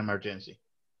in an emergency.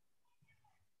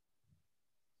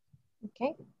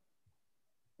 Okay.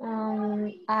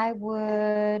 I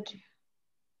would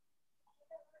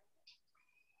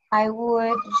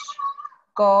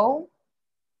go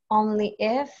only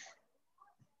if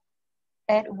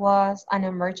it was an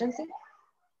emergency.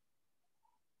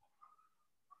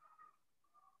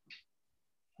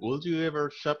 Would you ever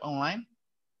shop online?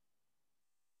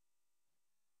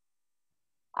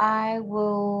 I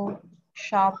will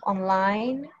shop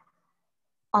online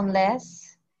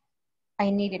unless I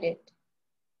needed it.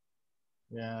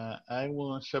 Yeah, I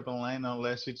won't shop online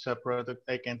unless it's a product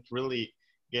I can't really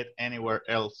get anywhere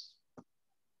else.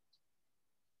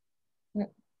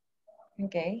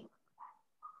 Okay.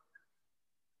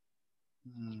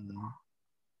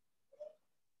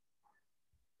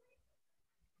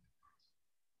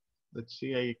 Let's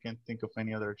see, I can't think of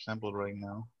any other example right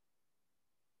now.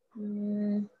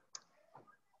 Even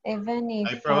if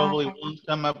I probably won't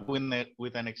come up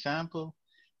with an example,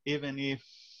 even if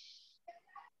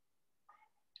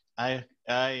I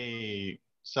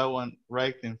saw one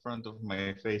right in front of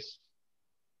my face.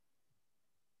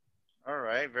 All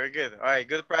right, very good. All right,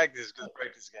 good practice,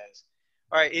 guys.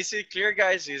 All right, is it clear,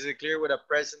 guys? Is it clear what a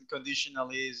present conditional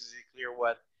is? Is it clear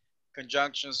what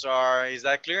conjunctions are? Is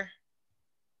that clear?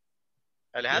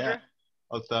 Alejandra? Yeah,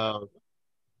 although,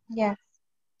 yes.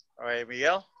 All right,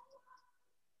 Miguel?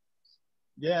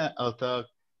 yeah, although,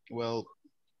 well,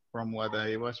 from what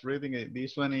I was reading,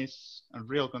 this one is a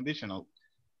real conditional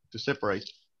to separate.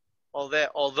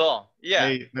 Although,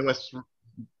 yeah.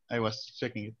 I was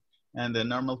checking it, and the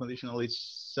normal conditional is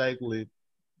slightly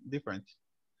different.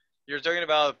 You're talking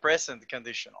about present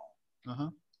conditional.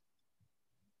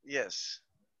 Yes.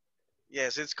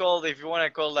 Yes, it's called, if you want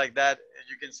to call it like that,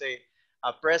 you can say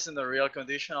a present or real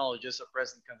conditional or just a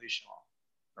present conditional.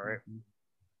 All right.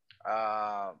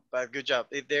 But good job.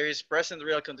 There is present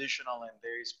real conditional and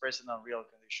there is present unreal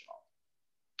conditional.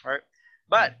 All right.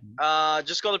 But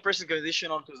just call it present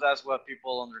conditional because that's what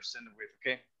people understand it with.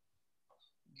 Okay.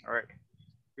 All right.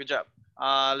 Good job.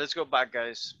 Let's go back,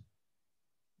 guys.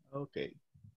 Okay.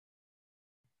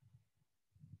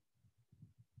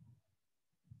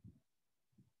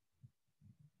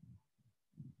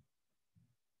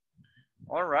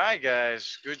 All right,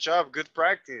 guys. Good job. Good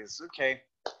practice. Okay.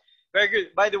 Very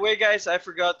good. By the way, guys, I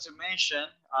forgot to mention.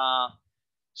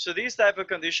 So this type of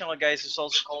conditional, guys, is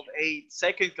also called a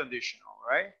second conditional,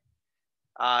 right?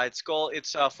 It's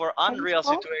for unreal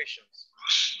situations.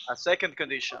 A second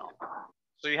conditional.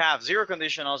 So you have zero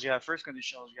conditionals, you have first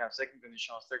conditionals, you have second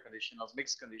conditionals, third conditionals,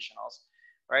 mixed conditionals,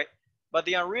 right? But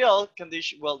the unreal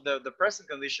condition, well, the present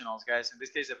conditionals, guys, in this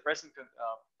case, a present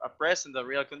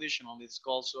real conditional is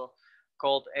also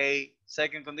called a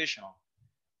second conditional,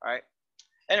 right?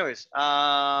 Anyways,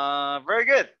 very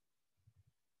good.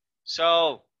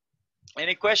 So,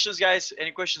 any questions, guys?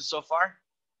 Any questions so far?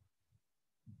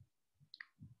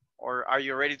 Or are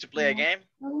you ready to play a game?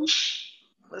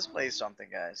 Let's play something,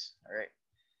 guys. All right.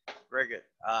 Very good.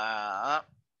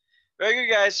 Very good,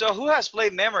 guys. So who has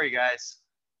played memory, guys?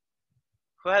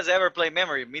 Who has ever played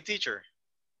memory? Me, teacher.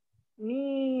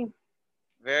 Me.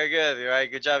 Very good. All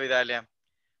right. Good job, Idalia.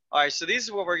 All right. So this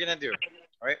is what we're gonna do.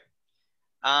 All right.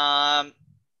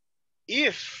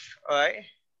 If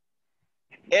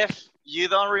you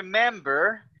don't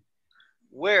remember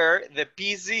where the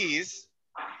piece is,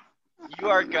 you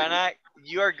are gonna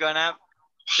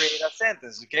create a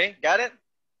sentence. Okay. Got it?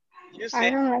 I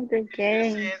don't like the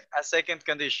game. Using a second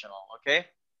conditional, okay?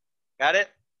 Got it?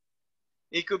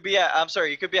 It could be a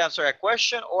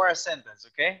question or a sentence,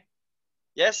 okay?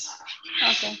 Yes?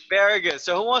 Okay. Very good.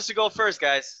 So who wants to go first,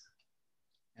 guys?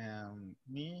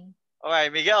 Me. All right,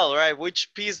 Miguel, all right.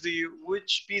 Which piece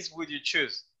would you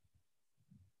choose?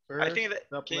 First, I think that,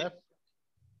 top left.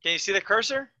 Can you see the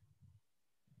cursor?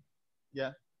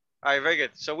 Yeah. All right, very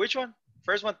good. So which one?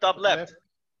 First one, top left.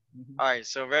 All right,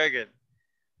 so very good.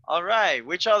 All right,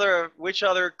 which other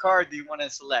card do you want to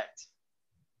select?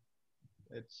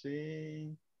 Let's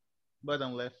see,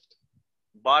 bottom left.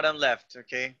 Bottom left,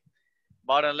 okay.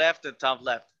 Bottom left and top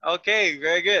left. Okay,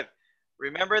 very good.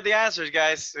 Remember the answers,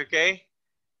 guys, okay?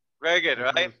 Very good,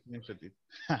 right?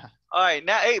 All right,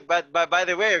 now, hey, but by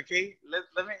the way, okay,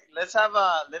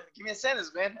 give me a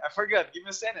sentence, man. I forgot, give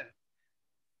me a sentence.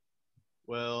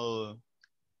 Well,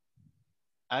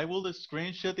 I will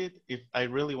screenshot it if I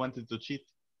really wanted to cheat.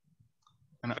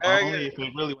 And only if I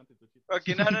really wanted to cheat.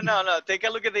 Okay, no. Take a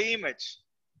look at the image.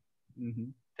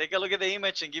 Take a look at the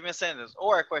image and give me a sentence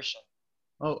or a question.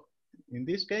 Oh, in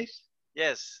this case?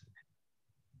 Yes.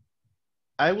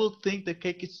 I will think the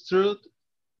cake is true.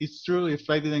 It's true if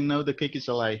I didn't know the cake is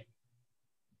a lie.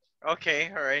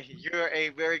 Okay, all right. You're a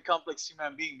very complex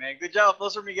human being, man. Good job.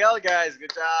 Those are Miguel, guys.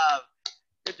 Good job.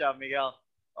 Good job, Miguel.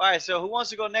 All right, so who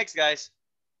wants to go next, guys?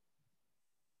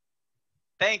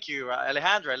 Thank you,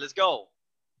 Alejandra. Let's go.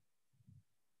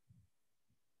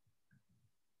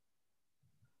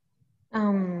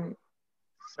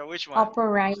 So which one? Upper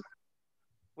right.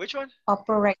 Which one?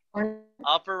 Upper right corner.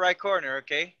 Upper right corner,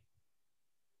 okay.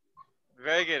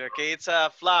 Very good, okay. It's a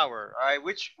flower. All right,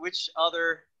 which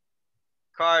other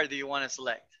card do you want to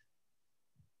select?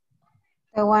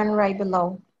 The one right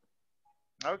below.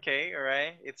 Okay, all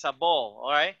right. It's a ball,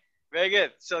 all right. Very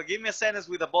good. So give me a sentence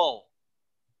with a ball.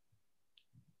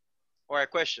 Or a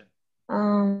question.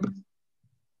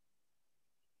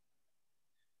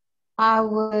 I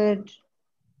would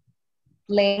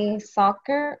play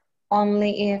soccer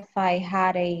only if I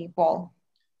had a ball.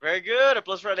 Very good. A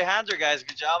plus for Alejandra, guys.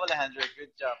 Good job, Alejandra.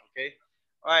 Good job, okay.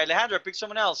 All right, Alejandra, pick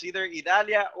someone else. Either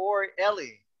Idalia or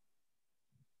Ellie.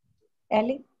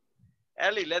 Ellie?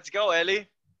 Ellie, let's go, Ellie.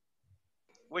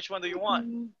 Which one do you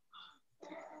want?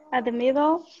 At the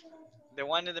middle. The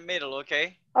one in the middle,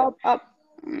 okay. Up.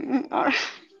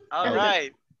 All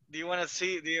right. Do you want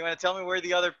to tell me where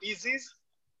the other piece is?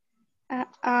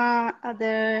 At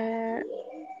the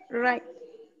right.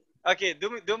 Okay, do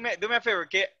me a favor,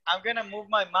 okay? I'm gonna move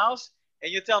my mouse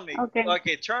and you tell me.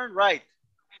 Okay. Turn right.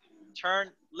 Turn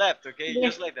left, okay? Yes.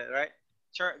 Just like that, right?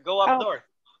 Go up north.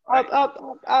 Right?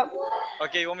 Up.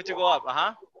 Okay, you want me to go up?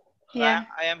 Yeah.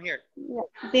 I am here. Yeah,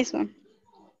 this one.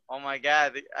 Oh my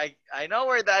God, I know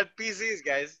where that piece is,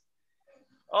 guys.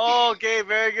 Okay,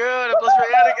 very good. A plus for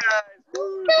Ellie, guys.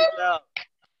 Woo, good job.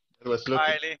 It was All looking.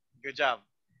 right, Ellie, good job.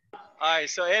 All right,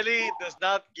 so Ellie does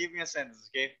not give me a sentence,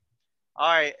 okay? All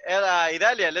right,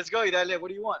 Idalia, let's go, Idalia. What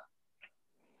do you want?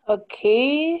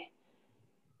 Okay.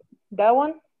 That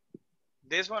one?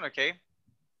 This one, okay.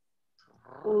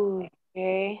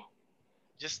 Okay.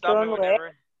 Just stop me Turn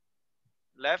whenever.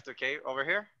 Left, okay. Over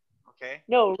here, okay.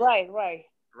 No, right.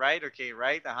 Right, okay,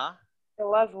 right, The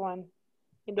last one.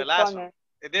 In the last corner.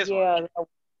 one. This one.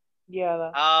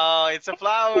 Yeah. Oh, it's a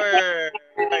flower.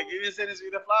 Like, give me a sentence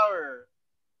with a flower.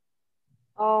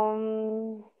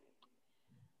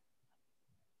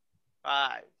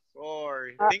 5,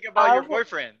 4. Think about your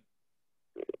boyfriend.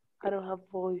 I don't have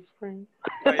boyfriend.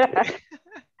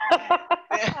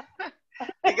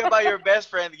 Think about your best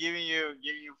friend giving you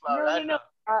flowers. No.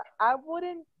 I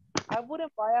wouldn't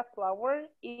buy a flower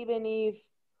even if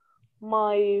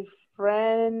my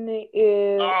friend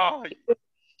is. Oh.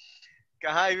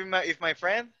 If my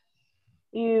friend.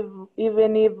 Even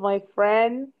if my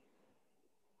friend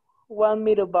want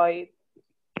me to buy it.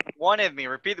 Wanted me.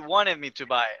 Repeat. Wanted me to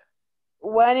buy it.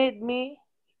 Wanted me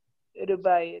to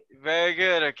buy it. Very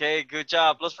good. Okay. Good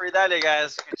job. Plus for Idalia,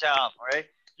 guys. Good job. All right.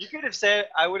 You could have said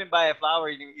I wouldn't buy a flower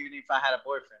even if I had a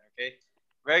boyfriend. Okay.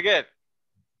 Very good.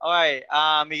 All right.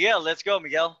 Miguel, let's go,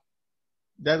 Miguel.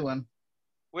 That one.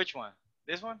 Which one?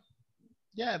 This one?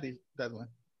 Yeah, that one.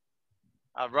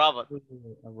 A robot.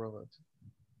 A robot.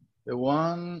 The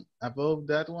one above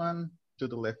that one to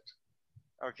the left.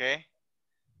 Okay.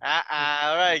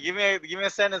 All right. Give me a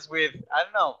sentence with, I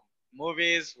don't know,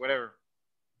 movies, whatever.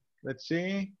 Let's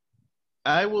see.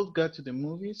 I will go to the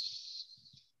movies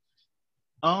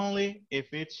only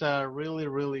if it's a really,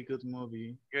 really good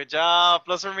movie. Good job.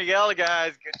 Plus for Miguel,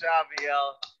 guys. Good job,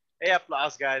 Miguel. Hey,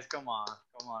 applause, guys. Come on,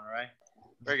 all right?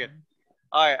 Very good.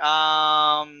 All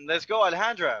right. Let's go,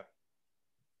 Alejandra.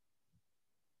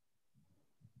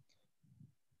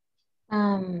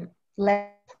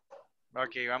 Left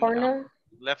Okay, corner.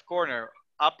 Left corner.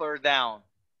 Up or down?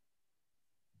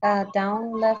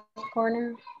 Down left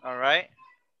corner. All right.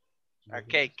 A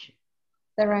cake.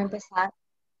 The round beside.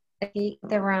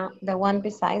 The one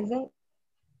besides it.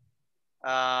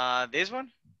 This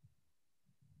one?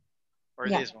 Or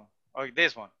yeah. this one? Oh,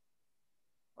 this one.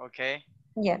 Okay.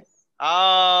 Yes.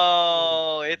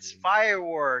 Oh, it's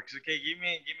fireworks. Okay, give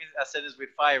me a sentence with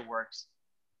fireworks.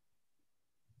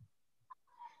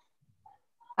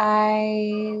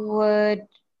 I would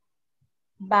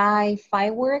buy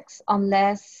fireworks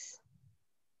unless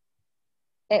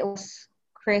it was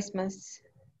Christmas.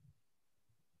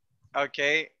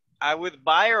 Okay, I would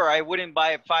buy or I wouldn't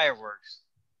buy fireworks.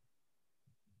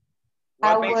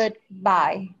 I would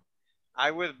buy. I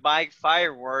would buy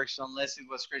fireworks unless it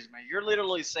was Christmas. You're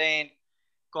literally saying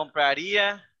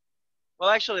compraría. Well,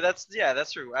 actually, that's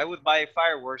true. I would buy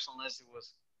fireworks unless it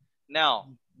was.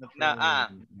 No,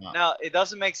 it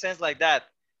doesn't make sense like that.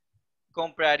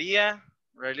 Compraría,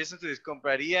 right? Listen to this.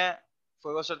 Compraría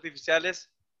fuegos artificiales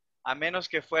a menos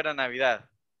que fuera Navidad.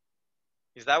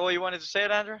 Is that what you wanted to say,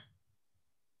 Andrea?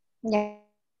 Yeah.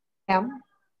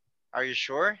 Are you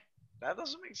sure? That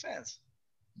doesn't make sense.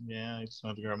 Yeah, it's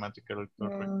not grammatically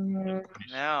correct.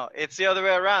 No, it's the other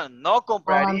way around. No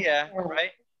compraría,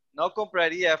 right? No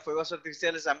compraría fuegos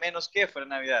artificiales a menos que fuera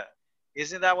Navidad.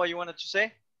 Isn't that what you wanted to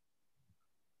say?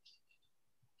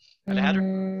 Alejandro?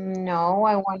 No,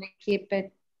 I want to keep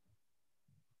it.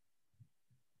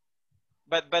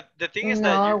 But the thing is No,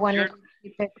 that I want to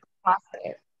keep it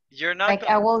positive. you're not. Like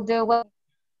I will do what.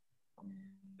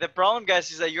 The problem,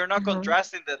 guys, is that you're not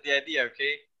contrasting the idea.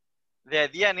 Okay, the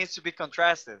idea needs to be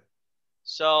contrasted.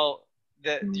 So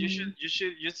you should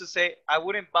used to say, I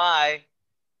wouldn't buy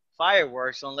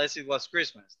fireworks unless it was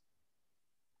Christmas.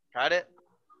 Got it?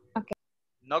 Okay.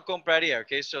 No compraría.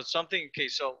 Okay, so something. Okay,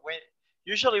 so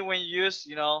usually when you use,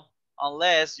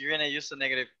 unless you're gonna use the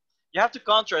negative, you have to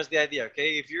contrast the idea.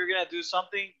 Okay, if you're gonna do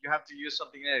something, you have to use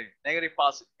something negative,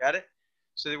 positive. Got it?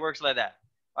 So it works like that.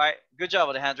 All right, good job,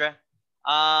 Alejandra.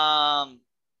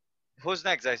 Who's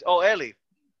next, guys? Oh, Ellie.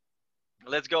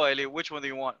 Let's go, Ellie. Which one do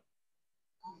you want?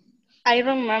 I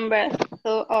remember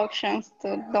two options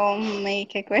to don't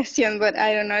make a question, but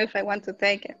I don't know if I want to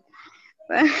take it.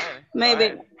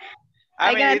 Maybe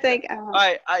I gotta take. All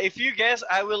right. If you guess,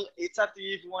 I will. It's up to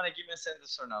you if you want to give me a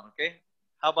sentence or not. Okay.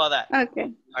 How about that? Okay.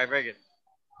 All right. Very good.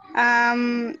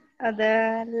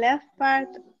 The left part,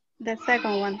 the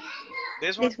second one.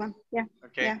 This one. This one. Yeah.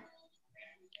 Okay. Yeah.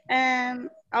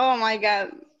 Oh my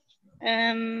God.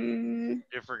 You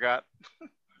forgot.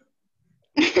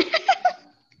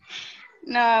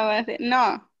 No.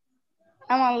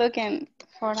 I'm looking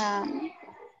for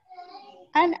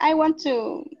I want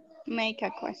to make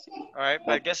a question. All right,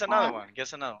 but guess another one.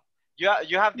 Guess another one.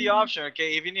 You have the option,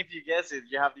 okay? Even if you guess it,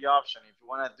 you have the option. If you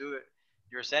want to do it,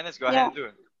 your sentence, go ahead and do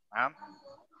it.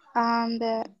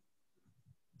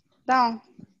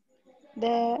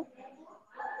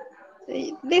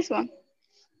 This one.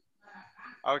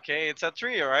 Okay, it's a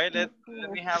tree, all right? Let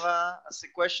me have a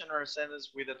question or a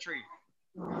sentence with a tree.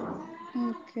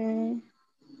 Okay.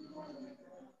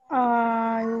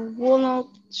 I will not.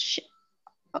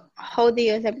 How do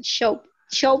you say shop?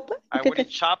 Shop. I wouldn't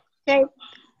chop. I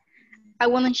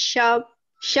want to shop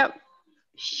a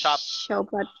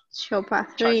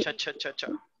tree. Shop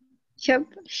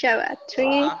a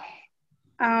tree.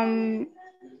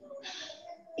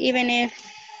 Even if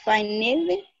I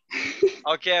need it.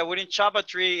 Okay, I wouldn't chop a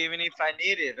tree even if I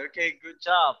need it. Okay, good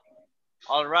job.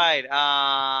 All right.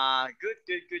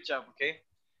 Good job. Okay.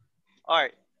 All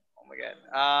right. Oh my God.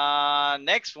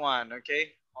 Next one.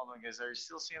 Okay. Hold on, guys. Are you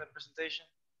still seeing the presentation?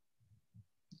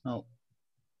 No.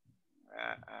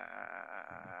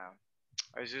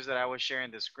 It's just that I was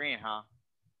sharing the screen, huh?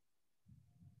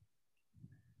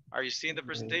 Are you seeing the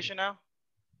presentation now?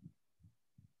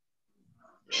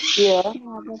 Yeah.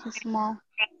 Very small.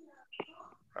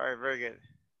 All right, very good.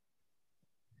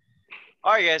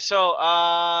 All right, guys. So,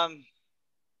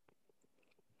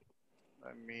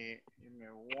 give me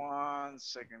 1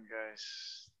 second,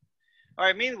 guys. All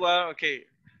right. Meanwhile, okay.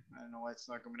 I don't know why it's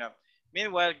not coming up.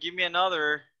 Meanwhile, give me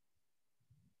another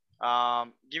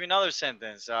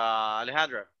sentence,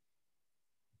 Alejandra.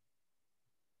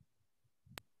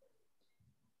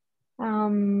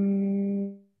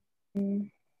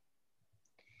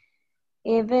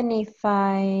 Even if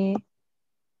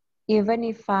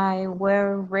I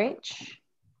were rich,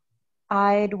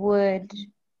 I would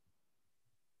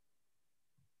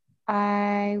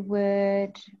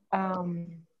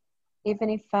even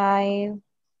if I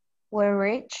were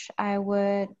rich, I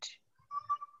would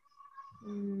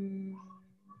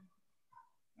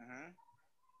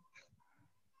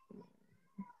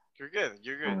You're good.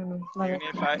 You're good. Even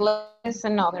if Let's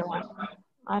another one.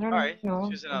 I don't know.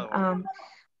 Choose another one.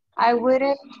 I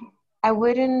wouldn't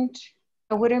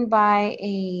buy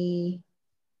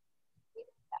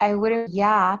I wouldn't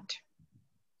yacht.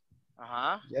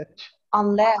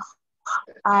 Unless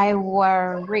I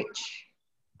were rich.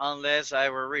 Unless I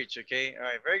were rich. Okay. All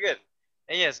right. Very good.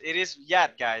 And yes, it is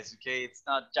yacht, guys. Okay. It's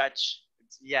not yacht. It's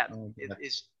yacht. Oh, it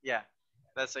is. Yeah.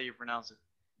 That's how you pronounce it.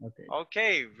 Okay.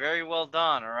 Okay. Very well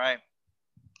done. All right.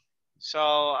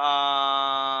 So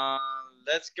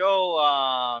let's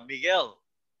go, Miguel.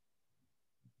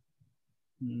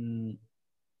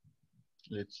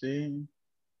 Let's see.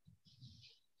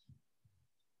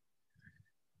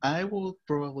 I will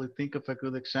probably think of a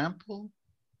good example,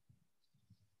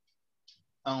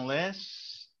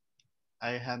 unless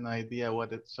I had no idea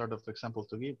what sort of example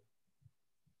to give.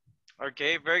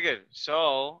 Okay, very good.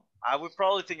 So I would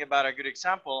probably think about a good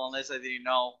example unless I didn't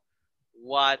know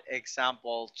what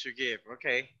example to give.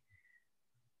 Okay.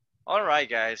 All right,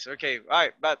 guys. Okay. All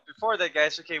right. But before that,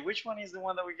 guys, okay, which one is the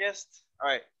one that we guessed? All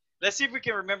right. Let's see if we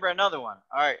can remember another one.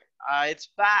 All right. It's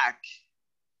back.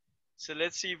 So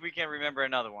let's see if we can remember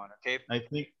another one. Okay. I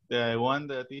think the one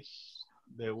that is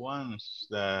the ones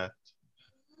that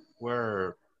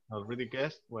were already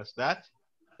guessed. Was that?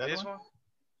 That This one? one?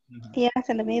 Mhm. Yes,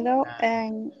 in the middle Uh,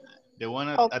 and the one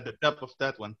up. at the top of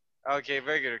that one. Okay,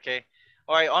 very good. Okay.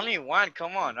 All right, only one.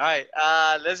 Come on. All right.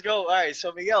 Let's go. All right.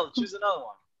 So Miguel, choose another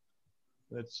one.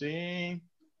 Let's see.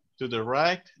 To the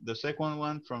right, the second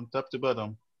one from top to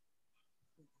bottom.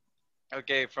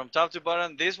 Okay, from top to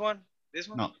bottom. This one. This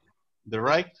one. No, the This one.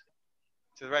 right,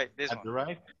 To the right. This at one. the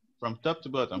right, from top to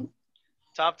bottom.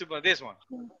 Top to bottom. This one.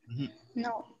 Mhm.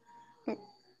 No.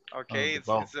 Oh, Okay, the it's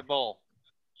ball. the ball.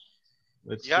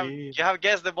 Let's You have see. you have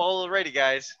guessed the ball already,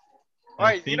 guys. All I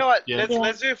right. You know think what? yes. Let's Yeah.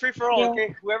 let's do it free for all. Yeah.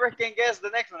 Okay. Whoever can guess the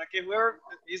next one. Okay. Whoever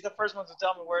is the first one to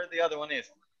tell me where the other one is.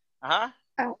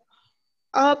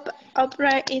 Up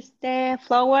right is the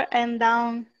flower and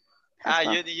down as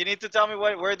well. You need to tell me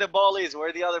where the ball is.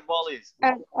 Where the other ball is.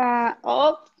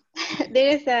 Up there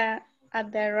is a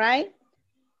at the right.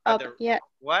 At Up, the yeah.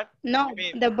 what? No, I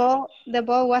mean, the ball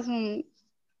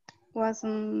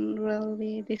wasn't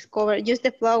really discovered. Just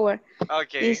the flower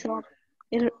okay. is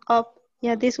up.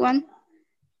 Yeah, this one.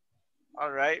 All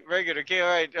right. Very good. Okay. All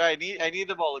right. All right. I need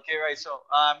the ball. Okay. Right. So,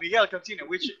 Miguel, continue.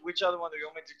 Which other one do you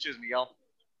want me to choose, Miguel?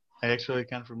 I actually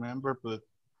can't remember, but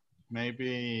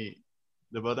maybe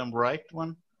the bottom right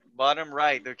one. Bottom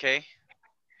right. Okay.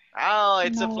 Oh,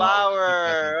 it's a No. flower.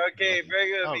 It Okay. wasn't. Very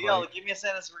good, All Miguel. right. Give me a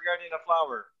sentence regarding the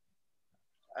flower.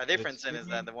 A different Let's sentence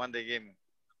see. than the one they gave me.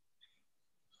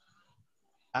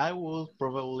 I will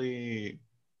probably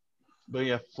buy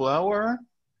a flower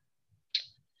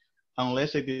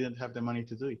unless I didn't have the money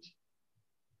to do it.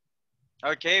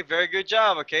 Okay. Very good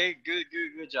job. Okay. Good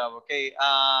job. Okay.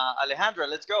 Alejandra,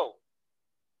 let's go.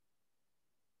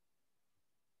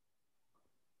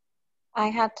 I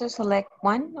had to select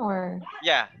one or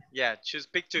Yeah.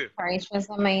 Pick two. sorry, it's just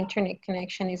that my internet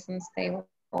connection is unstable.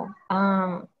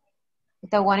 Um,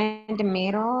 the one in the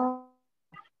middle,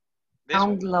 This down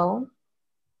one. below.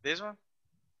 This one.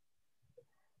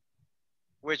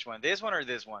 Which one? This one or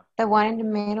this one? The one in the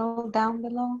middle, down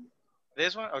below.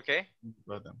 This one. Okay.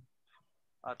 Bottom.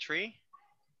 A tree.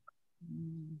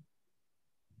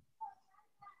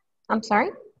 I'm sorry?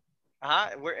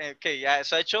 We're okay. Yeah.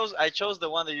 So I chose the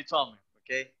one that you told me.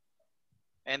 Okay.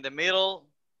 And the middle,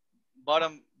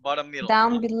 bottom middle.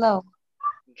 Down below.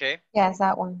 Okay. Yes,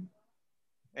 that one.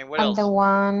 And what And else? the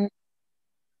one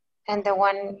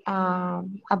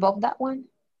above that one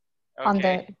on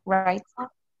Okay. the right side.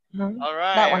 All That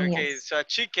right. one, Okay. yes. So a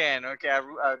chicken. Okay.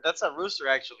 That's a rooster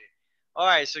actually. All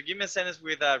right. So give me a sentence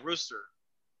with a rooster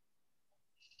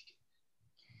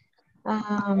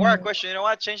or a question. You know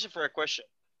what? Change it for a question.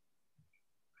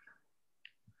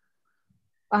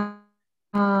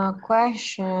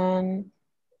 Question.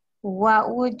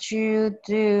 What would you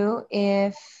do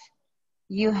if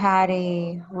you had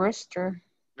a rooster?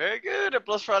 Very good. A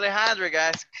plus for Alejandra,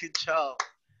 guys. Good job.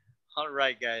 All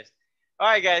right, guys. All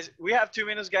right, guys. We have 2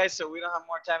 minutes, guys, so we don't have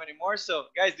more time anymore. So,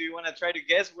 guys, do you want to try to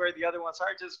guess where the other ones are,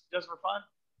 just for fun?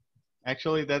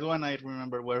 Actually, that one I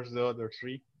remember. Where's the other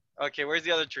tree? Okay. Where's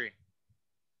the other tree?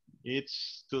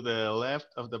 It's to the left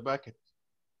of the bucket.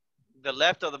 The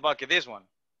left of the bucket. This one.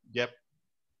 Yep.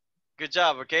 Good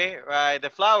job. Okay. Right.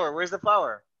 The flower. Where's the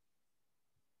flower?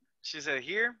 She said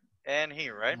here and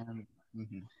here, right?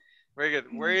 Mhm. Very good.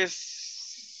 Where is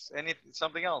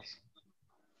something else?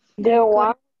 The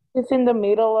one is in the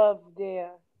middle of the,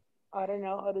 I don't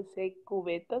know how to say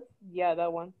cubetas. Yeah,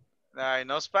 that one. All right.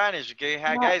 No Spanish. Okay.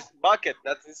 Hi, No. guys. Bucket.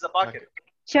 This is a bucket.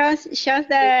 Shows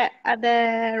the at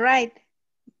the right.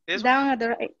 This Down one. at the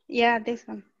right. Yeah, this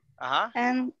one.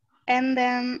 And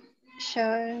then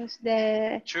shows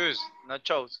the Choose. Not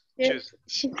chose. Choose.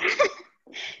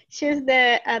 shows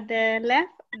the at the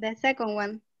left, the second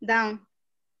one down.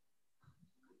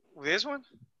 This one.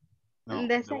 No, The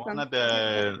the second. one at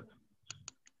the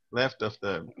left of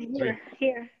the tree.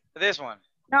 Here. This one.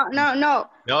 No.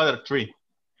 The other tree.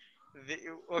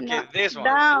 Okay. No. This one.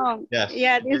 Down. Yes.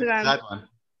 Yeah, this one. That one.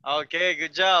 Okay.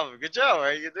 Good job. Good job. All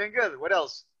right. You're doing good. What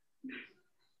else?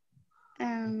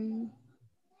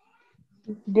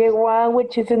 The one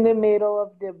which is in the middle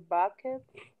of the bucket.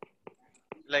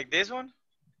 Like this one?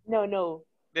 No.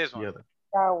 This one. The other.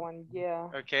 That one, yeah.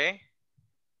 Okay.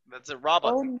 That's a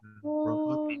robot.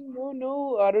 Oh,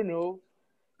 no. I don't know.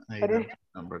 I don't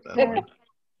remember that one.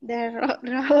 The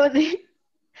road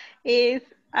is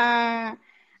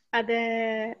at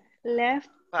the left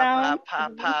down.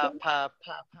 All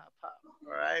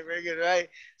right, very good. Right,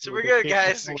 so we're good,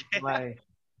 guys. Okay.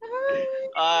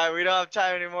 We don't have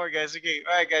time anymore, guys. Okay,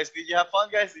 all right, guys. Did you have fun,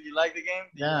 guys? Did you like the game?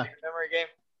 Did you like the memory game?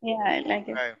 Yeah, I like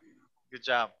it. All right, good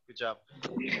job.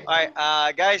 All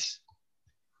right, guys.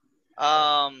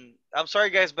 I'm sorry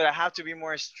guys, but I have to be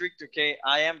more strict, okay?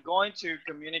 I am going to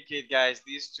communicate, guys,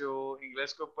 these to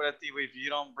Inglés Corporativo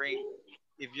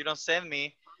if you don't send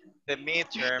me the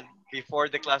midterm before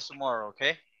the class tomorrow,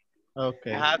 okay? You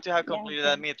Okay. have to have Yeah, completed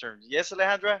that midterm. Yes,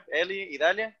 Alejandra, Eli,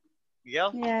 Idalia,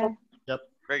 Miguel? yeah, Yep.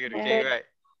 Very good, yeah. okay, right.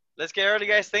 Let's get early,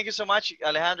 guys. Thank you so much,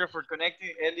 Alejandra, for connecting.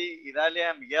 Eli,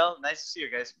 Idalia, Miguel, nice to see you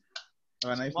guys.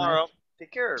 Have a nice night. Tomorrow,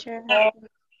 take care. Sure.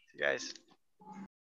 See you guys.